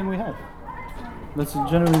them everything we have. That's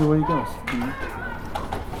generally the way it goes.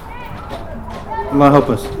 Allah help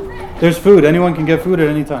us. There's food. Anyone can get food at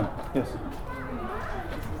any time. Yes. So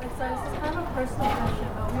this is kind of a personal question,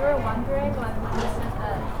 but we were wondering when you said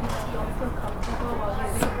that you don't feel comfortable while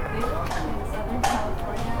living in Southern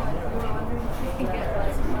California. Like, we were wondering if you can get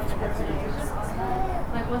like much information on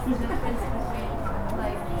that. Like, what's the difference between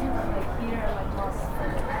like here and like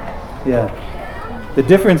mosque? Yeah. The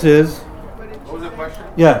difference is. What was the question?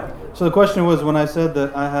 Yeah. So the question was, when I said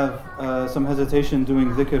that I have some hesitation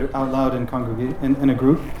doing dhikr out loud in a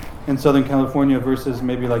group in Southern California versus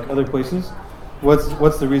maybe like other places,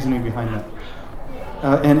 what's the reasoning behind that?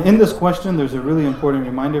 And in this question, there's a really important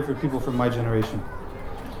reminder for people from my generation,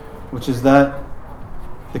 which is that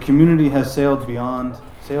the community has sailed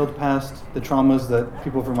past the traumas that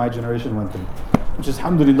people from my generation went through, which is,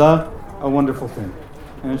 alhamdulillah, a wonderful thing.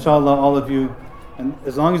 And inshallah, all of you, and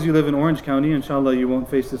as long as you live in Orange County, inshallah, you won't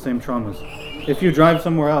face the same traumas. If you drive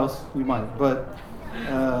somewhere else, you might. But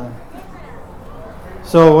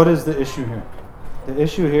so what is the issue here? The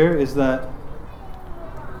issue here is that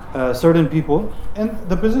certain people, and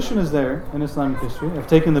the position is there in Islamic history, have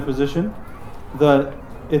taken the position that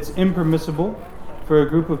it's impermissible for a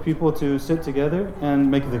group of people to sit together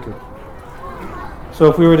and make dhikr.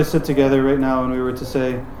 So if we were to sit together right now and we were to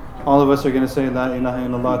say, all of us are going to say La ilaha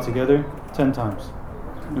illallah together 10 times.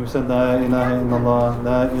 And we said La ilaha illallah,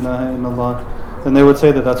 La ilaha illallah, then they would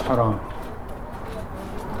say that that's haram.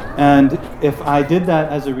 And if I did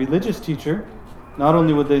that as a religious teacher, not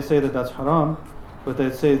only would they say that that's haram, but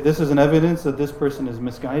they'd say this is an evidence that this person is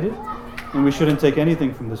misguided and we shouldn't take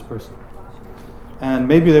anything from this person. And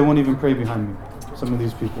maybe they won't even pray behind me, some of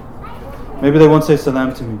these people. Maybe they won't say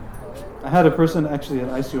salam to me. I had a person actually at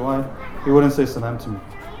ICOI, he wouldn't say salam to me.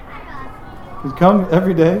 He'd come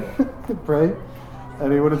every day, pray,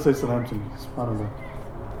 and he wouldn't say salam to me. SubhanAllah.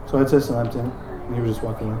 So I'd say salam to him, and he would just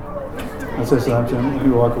walk away. I'd say salam to him, and he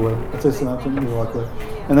would walk away. I'd say salam to him, and he would walk away.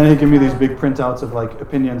 And then he'd give me these big printouts of like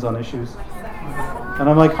opinions on issues. And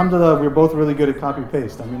I'm like, alhamdulillah, we're both really good at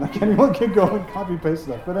copy-paste. I mean, like anyone can go and copy-paste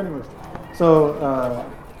stuff. But anyways, so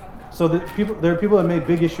there are people that made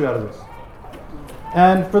big issue out of this.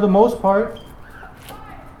 And for the most part,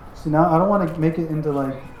 see now I don't want to make it into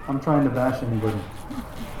like, I'm trying to bash anybody.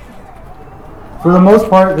 For the most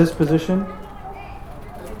part, this position,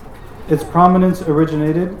 its prominence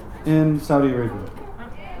originated in Saudi Arabia.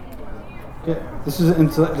 Okay, this is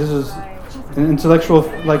an intellectual,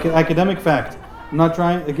 like an academic fact. I'm not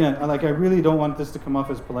trying, again, I really don't want this to come off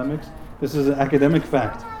as polemics. This is an academic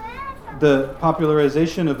fact. The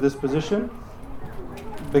popularization of this position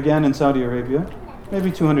began in Saudi Arabia,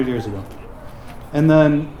 maybe 200 years ago. And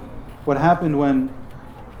then what happened when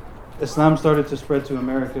Islam started to spread to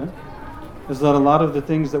America is that a lot of the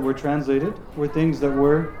things that were translated were things that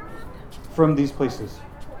were from these places.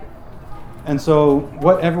 And so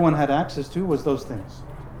what everyone had access to was those things.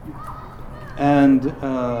 And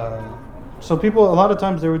so people, a lot of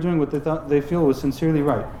times they were doing what they feel was sincerely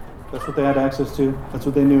right. That's what they had access to. That's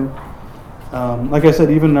what they knew. Like I said,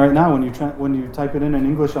 even right now when you type it in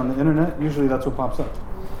English on the internet, usually that's what pops up.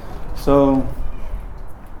 So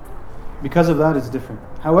because of that, it's different.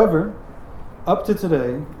 However, up to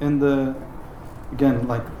today, in the, again,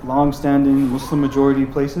 like long-standing Muslim majority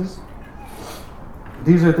places,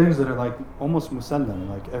 these are things that are like almost musallam,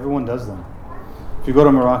 like everyone does them. If you go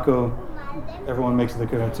to Morocco, everyone makes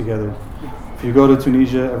dhikr together. If you go to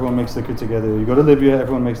Tunisia, everyone makes dhikr together. You go to Libya,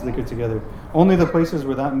 everyone makes dhikr together. Only the places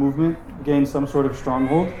where that movement gained some sort of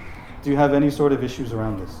stronghold do you have any sort of issues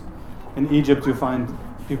around this. In Egypt, you find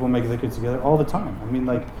people make dhikr together all the time. I mean,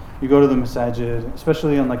 like, You go to the masajid,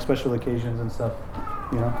 especially on like special occasions and stuff,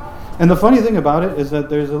 you know. And the funny thing about it is that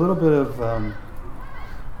there's a little bit of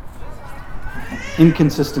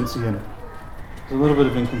inconsistency in it. There's a little bit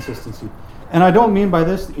of inconsistency. And I don't mean by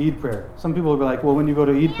this Eid prayer. Some people will be like, well, when you go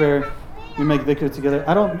to Eid prayer, you make dhikr together.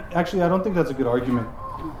 I don't think that's a good argument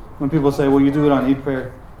when people say, well, you do it on Eid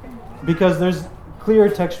prayer. Because there's clear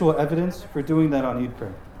textual evidence for doing that on Eid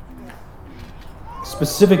prayer.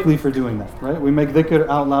 Specifically for doing that, right? We make dhikr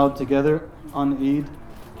out loud together on Eid.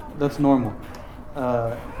 That's normal.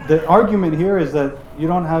 The argument here is that you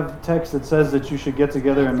don't have text that says that you should get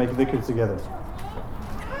together and make dhikr together.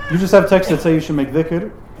 You just have texts that say you should make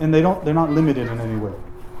dhikr, and they're not limited in any way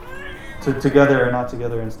to together or not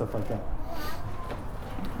together and stuff like that.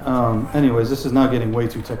 Anyways, this is now getting way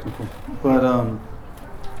too technical. But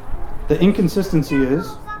the inconsistency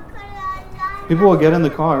is people will get in the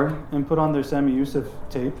car and put on their Sami Yusuf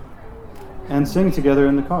tape and sing together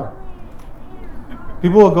in the car.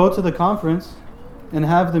 People will go to the conference and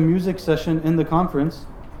have the music session in the conference,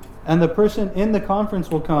 and the person in the conference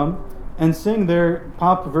will come and sing their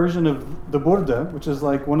pop version of the Burda, which is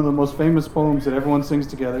like one of the most famous poems that everyone sings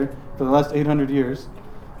together for the last 800 years.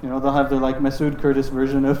 You know, they'll have their like Masood Curtis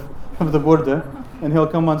version of the Burda, and he'll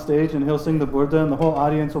come on stage and he'll sing the Burda, and the whole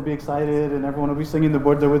audience will be excited and everyone will be singing the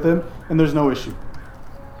Burda with him, and there's no issue.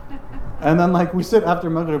 And then like we sit after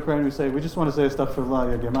Maghrib prayer and we say, we just want to say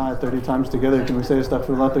Astaghfirullah ya Jama'ah 30 times together. Can we say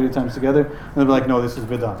Astaghfirullah 30 times together? And they'll be like, no, this is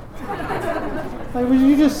bid'ah. Like, well,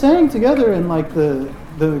 you just sang together in like the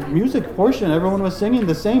music portion. Everyone was singing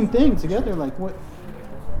the same thing together. Like what?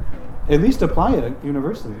 At least apply it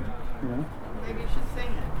universally. You know? Maybe you should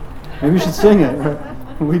sing it. Maybe you should sing it.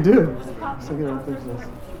 Right? We do.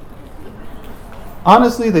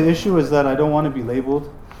 Honestly, the issue is that I don't want to be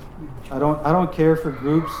labeled. I don't care for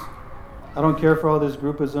groups. I don't care for all this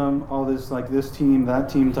groupism, all this like this team, that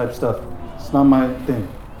team type stuff. It's not my thing.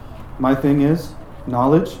 My thing is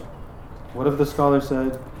knowledge. What have the scholars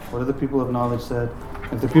said? What have the people of knowledge said?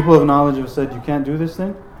 If the people of knowledge have said you can't do this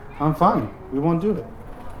thing, I'm fine. We won't do it.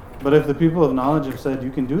 But if the people of knowledge have said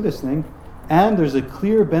you can do this thing, and there's a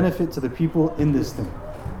clear benefit to the people in this thing,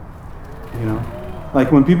 you know,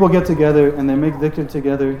 like when people get together and they make dhikr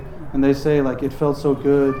together and they say like it felt so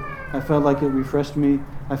good, I felt like it refreshed me,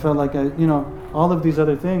 I felt like all of these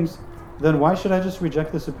other things, then why should I just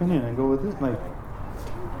reject this opinion and go with it? Like,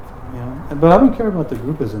 you know, but I don't care about the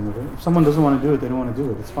groupism of it. If someone doesn't want to do it, they don't want to do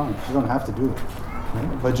it. It's fine. You don't have to do it.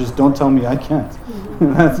 Right? But just don't tell me I can't.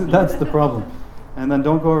 That's the problem. And then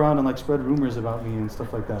don't go around and like spread rumors about me and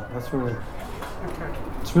stuff like that. That's where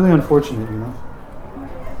it's really unfortunate, you know.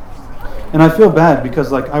 And I feel bad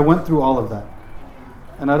because like I went through all of that,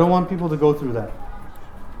 and I don't want people to go through that.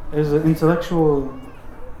 There's an intellectual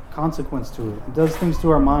consequence to it. It does things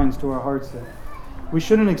to our minds, to our hearts that we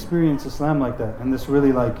shouldn't experience Islam like that, and this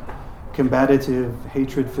really like combative,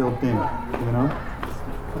 hatred-filled thing, you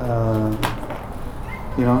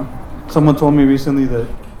know. Someone told me recently that,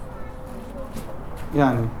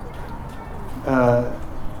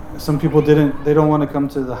 some people they don't want to come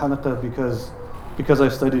to the halaqah because I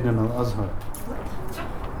studied in al-Azhar.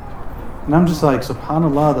 And I'm just like,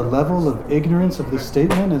 subhanAllah, the level of ignorance of this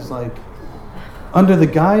statement is like under the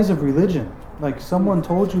guise of religion. Like someone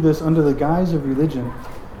told you this under the guise of religion,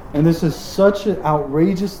 and this is such an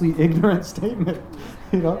outrageously ignorant statement.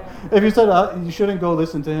 You know, if you said you shouldn't go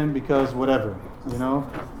listen to him because whatever, you know,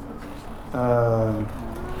 I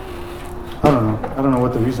don't know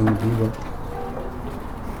what the reason would be, but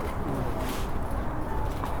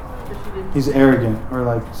he's arrogant or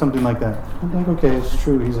like something like that. I'm like, okay, it's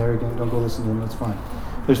true, he's arrogant, don't go listen to him, that's fine.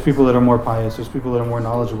 There's people that are more pious, there's people that are more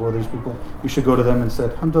knowledgeable, there's people, you should go to them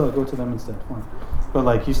instead. Alhamdulillah, go to them instead, fine. But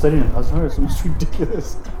like, he's studying in Azhar, it's the most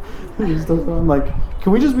ridiculous. I'm like,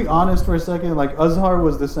 can we just be honest for a second? Like, Azhar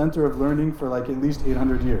was the center of learning for like at least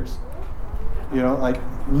 800 years. You know, like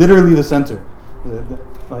literally the center.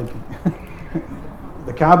 Like,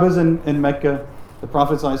 the Kaaba is in Mecca, the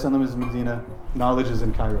Prophet ﷺ is in Medina, knowledge is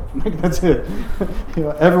in Cairo. Like, that's it. You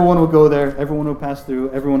know, everyone would go there, everyone would pass through,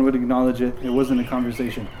 everyone would acknowledge it. It wasn't a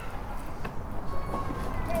conversation.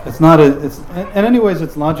 It's not and anyways,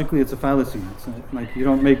 it's logically, it's a fallacy. It's like, you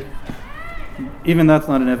don't make, even that's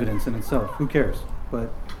not an evidence in itself. Who cares?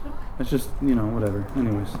 But it's just, you know, whatever.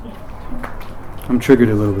 Anyways, I'm triggered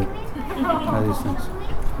a little bit by these things.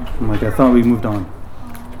 I'm like, I thought we moved on.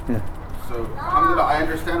 Yeah. So, alhamdulillah, I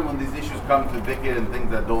understand when these issues come to dhikr and things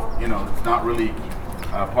that don't, you know, it's not really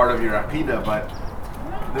part of your aqidah, but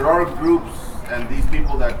there are groups and these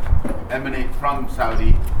people that emanate from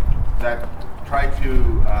Saudi that try to,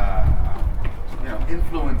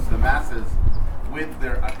 influence the masses with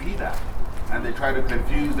their aqidah. and they try to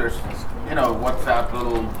confuse. There's, WhatsApp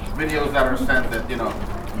little videos that are sent that, you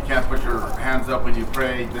can't put your hands up when you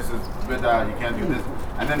pray. This is bid'ah. You can't do this.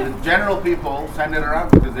 And then the general people send it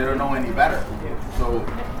around because they don't know any better. So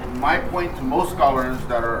my point to most scholars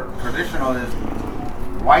that are traditional is,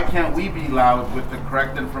 why can't we be loud with the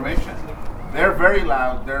correct information? They're very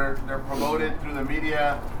loud. They're promoted through the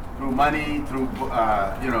media, through money, through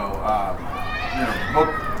book.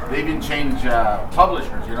 They even change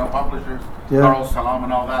publishers. Publishers, Yeah. Carl Salam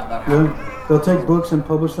and all that. Happens. They'll take books and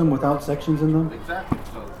publish them without sections in them. Exactly.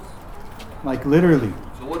 So Like literally.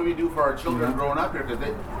 So what do we do for our children growing up here? Because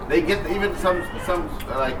they get, even some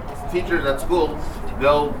like teachers at school,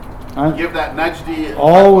 they'll give that najdi.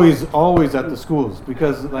 Always at the schools,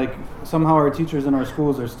 because like somehow our teachers in our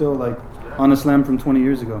schools are still like on Islam from 20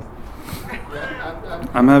 years ago.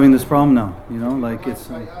 I'm having this problem now, like it's.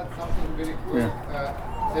 I add something very quick.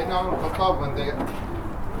 Sayyidina Umar al-Khattab, when they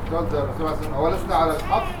told the Rasul, "Awalisna ala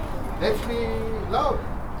al-haq," let's be loud.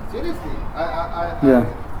 Seriously,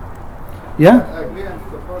 Yeah. I agree and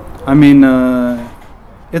support. I mean,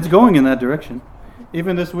 it's going in that direction.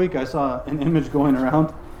 Even this week, I saw an image going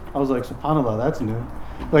around. I was like, SubhanAllah, that's new.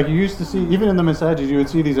 Like you used to see, even in the masajid, you would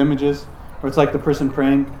see these images where it's like the person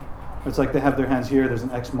praying. It's like they have their hands here, there's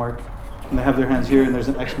an X mark, and they have their hands here, and there's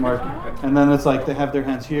an X mark, and then it's like they have their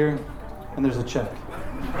hands here, and there's a check.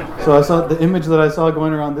 So I saw the image that I saw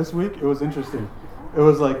going around this week. It was interesting. It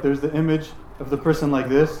was like there's the image of the person like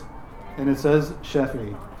this, and it says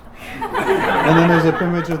Shafi'i. And then there's an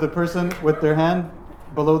image of the person with their hand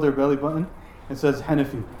below their belly button. It says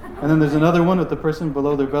Hanafi. And then there's another one with the person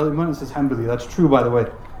below their belly button. It says Hanbali. That's true, by the way.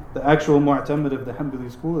 The actual mu'tamid of the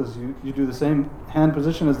Hanbali school is you do the same hand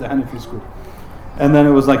position as the Hanafi school. And then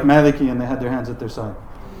it was like Maliki, and they had their hands at their side.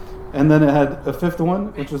 And then it had a fifth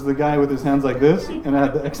one, which was the guy with his hands like this, and it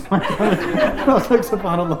had the X mark on it. I was like,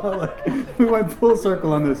 SubhanAllah, like we went full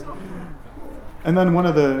circle on this. And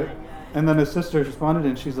then his sister responded,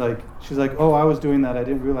 and she's like, oh, I was doing that, I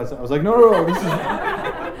didn't realize that. I was like, no,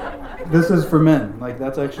 this is for men. Like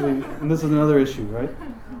that's actually, and this is another issue, right?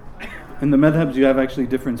 In the madhabs, you have actually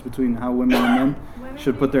difference between how women and men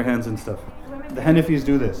should put their hands in stuff. The Hanafis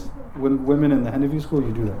do this. When women in the Hanafi school,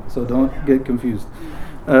 you do that. So don't get confused.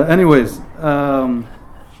 Anyways,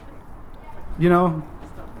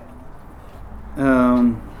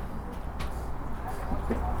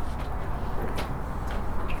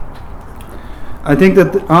 I think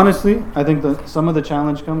that honestly, some of the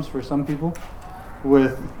challenge comes for some people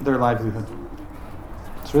with their livelihood.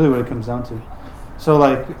 It's really what it comes down to. So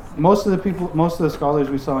like most of the scholars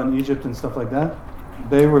we saw in Egypt and stuff like that,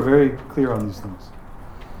 they were very clear on these things.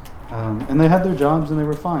 And they had their jobs and they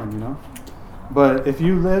were fine, But if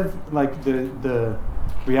you live, like the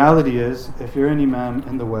reality is, if you're an imam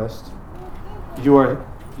in the West, you are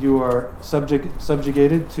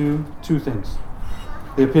subjugated to two things: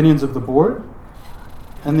 the opinions of the board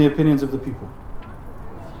and the opinions of the people.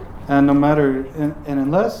 And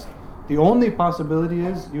unless the only possibility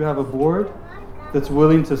is you have a board that's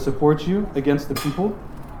willing to support you against the people,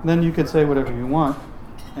 then you can say whatever you want,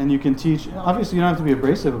 and you can teach. Obviously, you don't have to be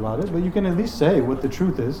abrasive about it, but you can at least say what the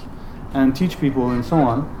truth is and teach people and so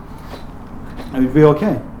on, and you'd be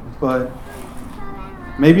okay. But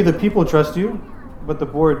maybe the people trust you, but the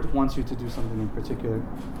board wants you to do something in particular.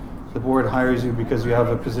 The board hires you because you have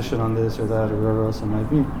a position on this or that or whatever else it might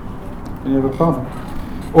be, and you have a problem.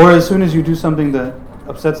 Or as soon as you do something that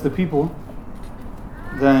upsets the people,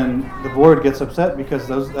 then the board gets upset because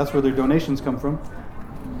that's where their donations come from.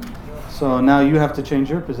 So now you have to change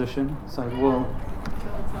your position. It's like, well,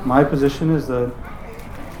 my position is that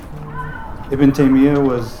Ibn Taymiyyah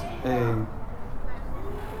was a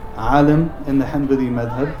alim in the Hanbali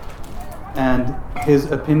madhab, and his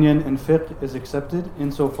opinion in fiqh is accepted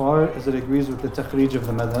insofar as it agrees with the takhrij of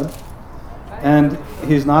the madhab, and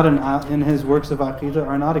he's not in his works of aqidah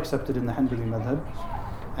are not accepted in the Hanbali madhab,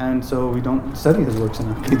 and so we don't study his works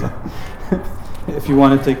in aqidah. If you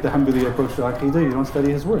want to take the Hanbali approach to aqidah, you don't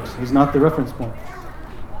study his works. He's not the reference point.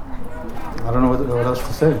 I don't know what else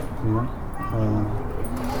to say,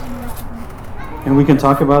 and we can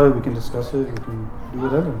talk about it, we can discuss it, we can do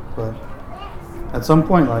whatever, but at some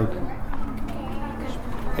point,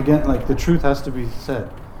 again, the truth has to be said.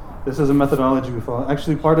 This is a methodology we follow.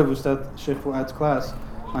 Actually, part of Ustad Shaykh Fuad's class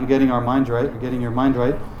on getting our mind right, or getting your mind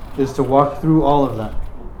right, is to walk through all of that.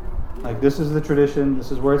 This is the tradition, this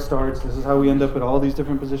is where it starts, this is how we end up at all these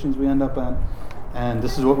different positions we end up at, and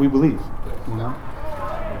this is what we believe, inshallah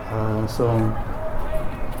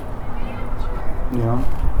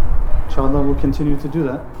we'll continue to do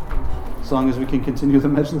that. As long as we can continue the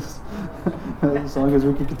majlis. As long as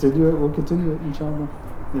we can continue it, we'll continue it, inshallah.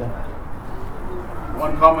 Yeah.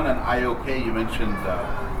 one comment on IOK, you mentioned,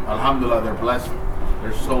 alhamdulillah, they're blessed.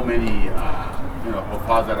 There's so many,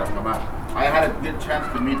 hufaz that have come out. I had a good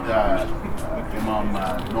chance to meet Imam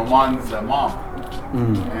Noman's mom.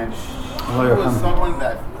 And she was someone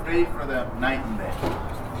that prayed for them night and day.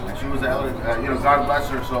 And she was an elder, God bless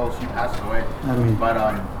her soul, she passed away. But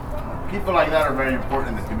people like that are very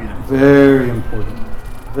important in the community. Very important.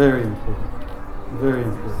 Very important. Very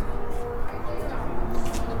important.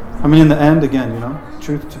 I mean, in the end, again,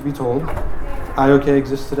 truth to be told, IOK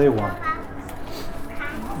exists today. Why?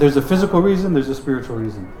 There's a physical reason, there's a spiritual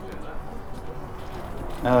reason.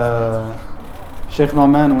 Shaykh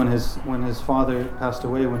Nu'man, when his father passed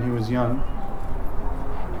away when he was young,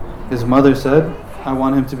 his mother said, I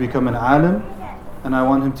want him to become an alim, and I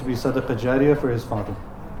want him to be sadaqah jariyah for his father.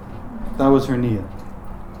 That was her niyyah.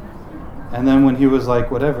 And then when he was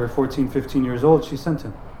 14, 15 years old, she sent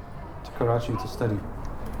him to Karachi to study.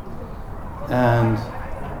 And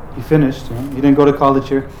he finished, he didn't go to college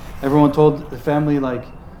here. Everyone told the family,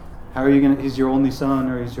 how are you going to, he's your only son,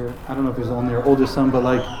 or I don't know if he's only your oldest son, but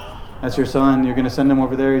that's your son, you're going to send him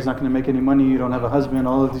over there, he's not going to make any money, you don't have a husband,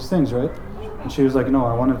 all of these things, right? And she was like, no,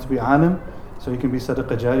 I want him to be alim, so he can be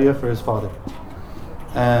sadaqah jariyah for his father.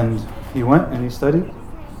 And he went and he studied,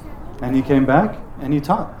 and he came back and he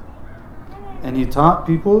taught. And he taught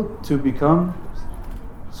people to become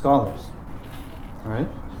scholars, right?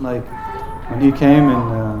 When he came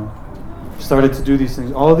and started to do these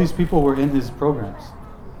things, all of these people were in his programs.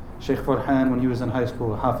 Sheikh Farhan when he was in high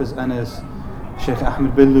school, Hafiz Anas, Sheikh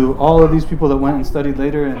Ahmed Billu, all of these people that went and studied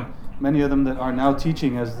later, and many of them that are now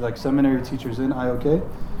teaching as seminary teachers in IOK,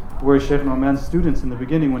 were Shaykh Nu'man's students in the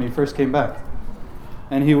beginning when he first came back.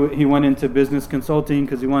 And he went into business consulting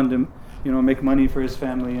because he wanted to make money for his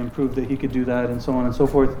family and prove that he could do that, and so on and so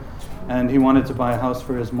forth. And he wanted to buy a house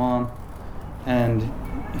for his mom, and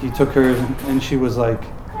he took her, and she was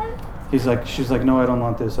she's like, no, I don't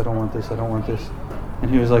want this, I don't want this, I don't want this. And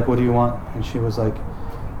he was like, what do you want? And she was like,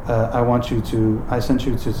 I sent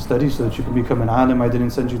you to study so that you can become an alim. I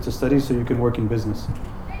didn't send you to study so you can work in business.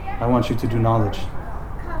 I want you to do knowledge.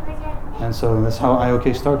 And so that's how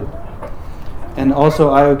IOK started. And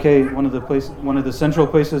also IOK, one of the central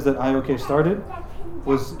places that IOK started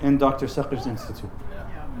was in Dr. Saqr's Institute.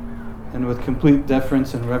 And with complete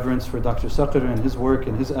deference and reverence for Dr. Saqr and his work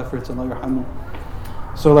and his efforts, Allah yarhamu.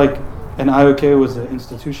 So and IOK was an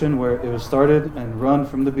institution where it was started and run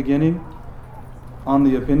from the beginning on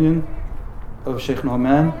the opinion of Shaykh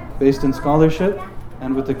Nu'man, based in scholarship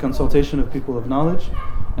and with the consultation of people of knowledge,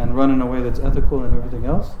 and run in a way that's ethical and everything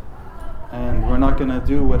else. And we're not going to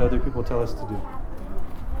do what other people tell us to do.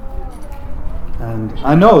 And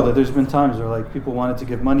I know that there's been times where people wanted to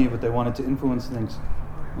give money, but they wanted to influence things.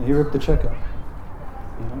 And he ripped the check out.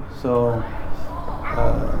 So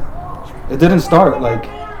it didn't start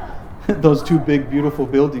those two big beautiful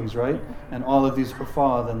buildings, right? And all of these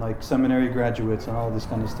hufaz and seminary graduates and all this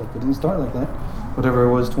kind of stuff. It didn't start like that. Whatever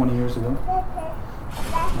it was 20 years ago.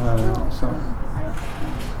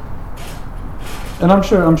 And I'm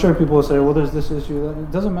sure people will say, well, there's this issue. That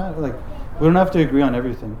it doesn't matter. We don't have to agree on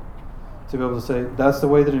everything to be able to say that's the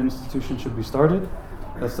way that an institution should be started.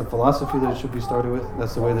 That's the philosophy that it should be started with.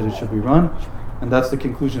 That's the way that it should be run. And that's the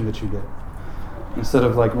conclusion that you get. Instead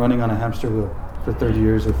of running on a hamster wheel for 30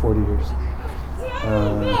 years or 40 years.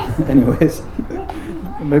 Anyways,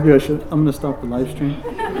 maybe I'm going to stop the live stream.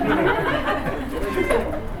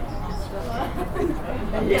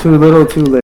 Too little, too late.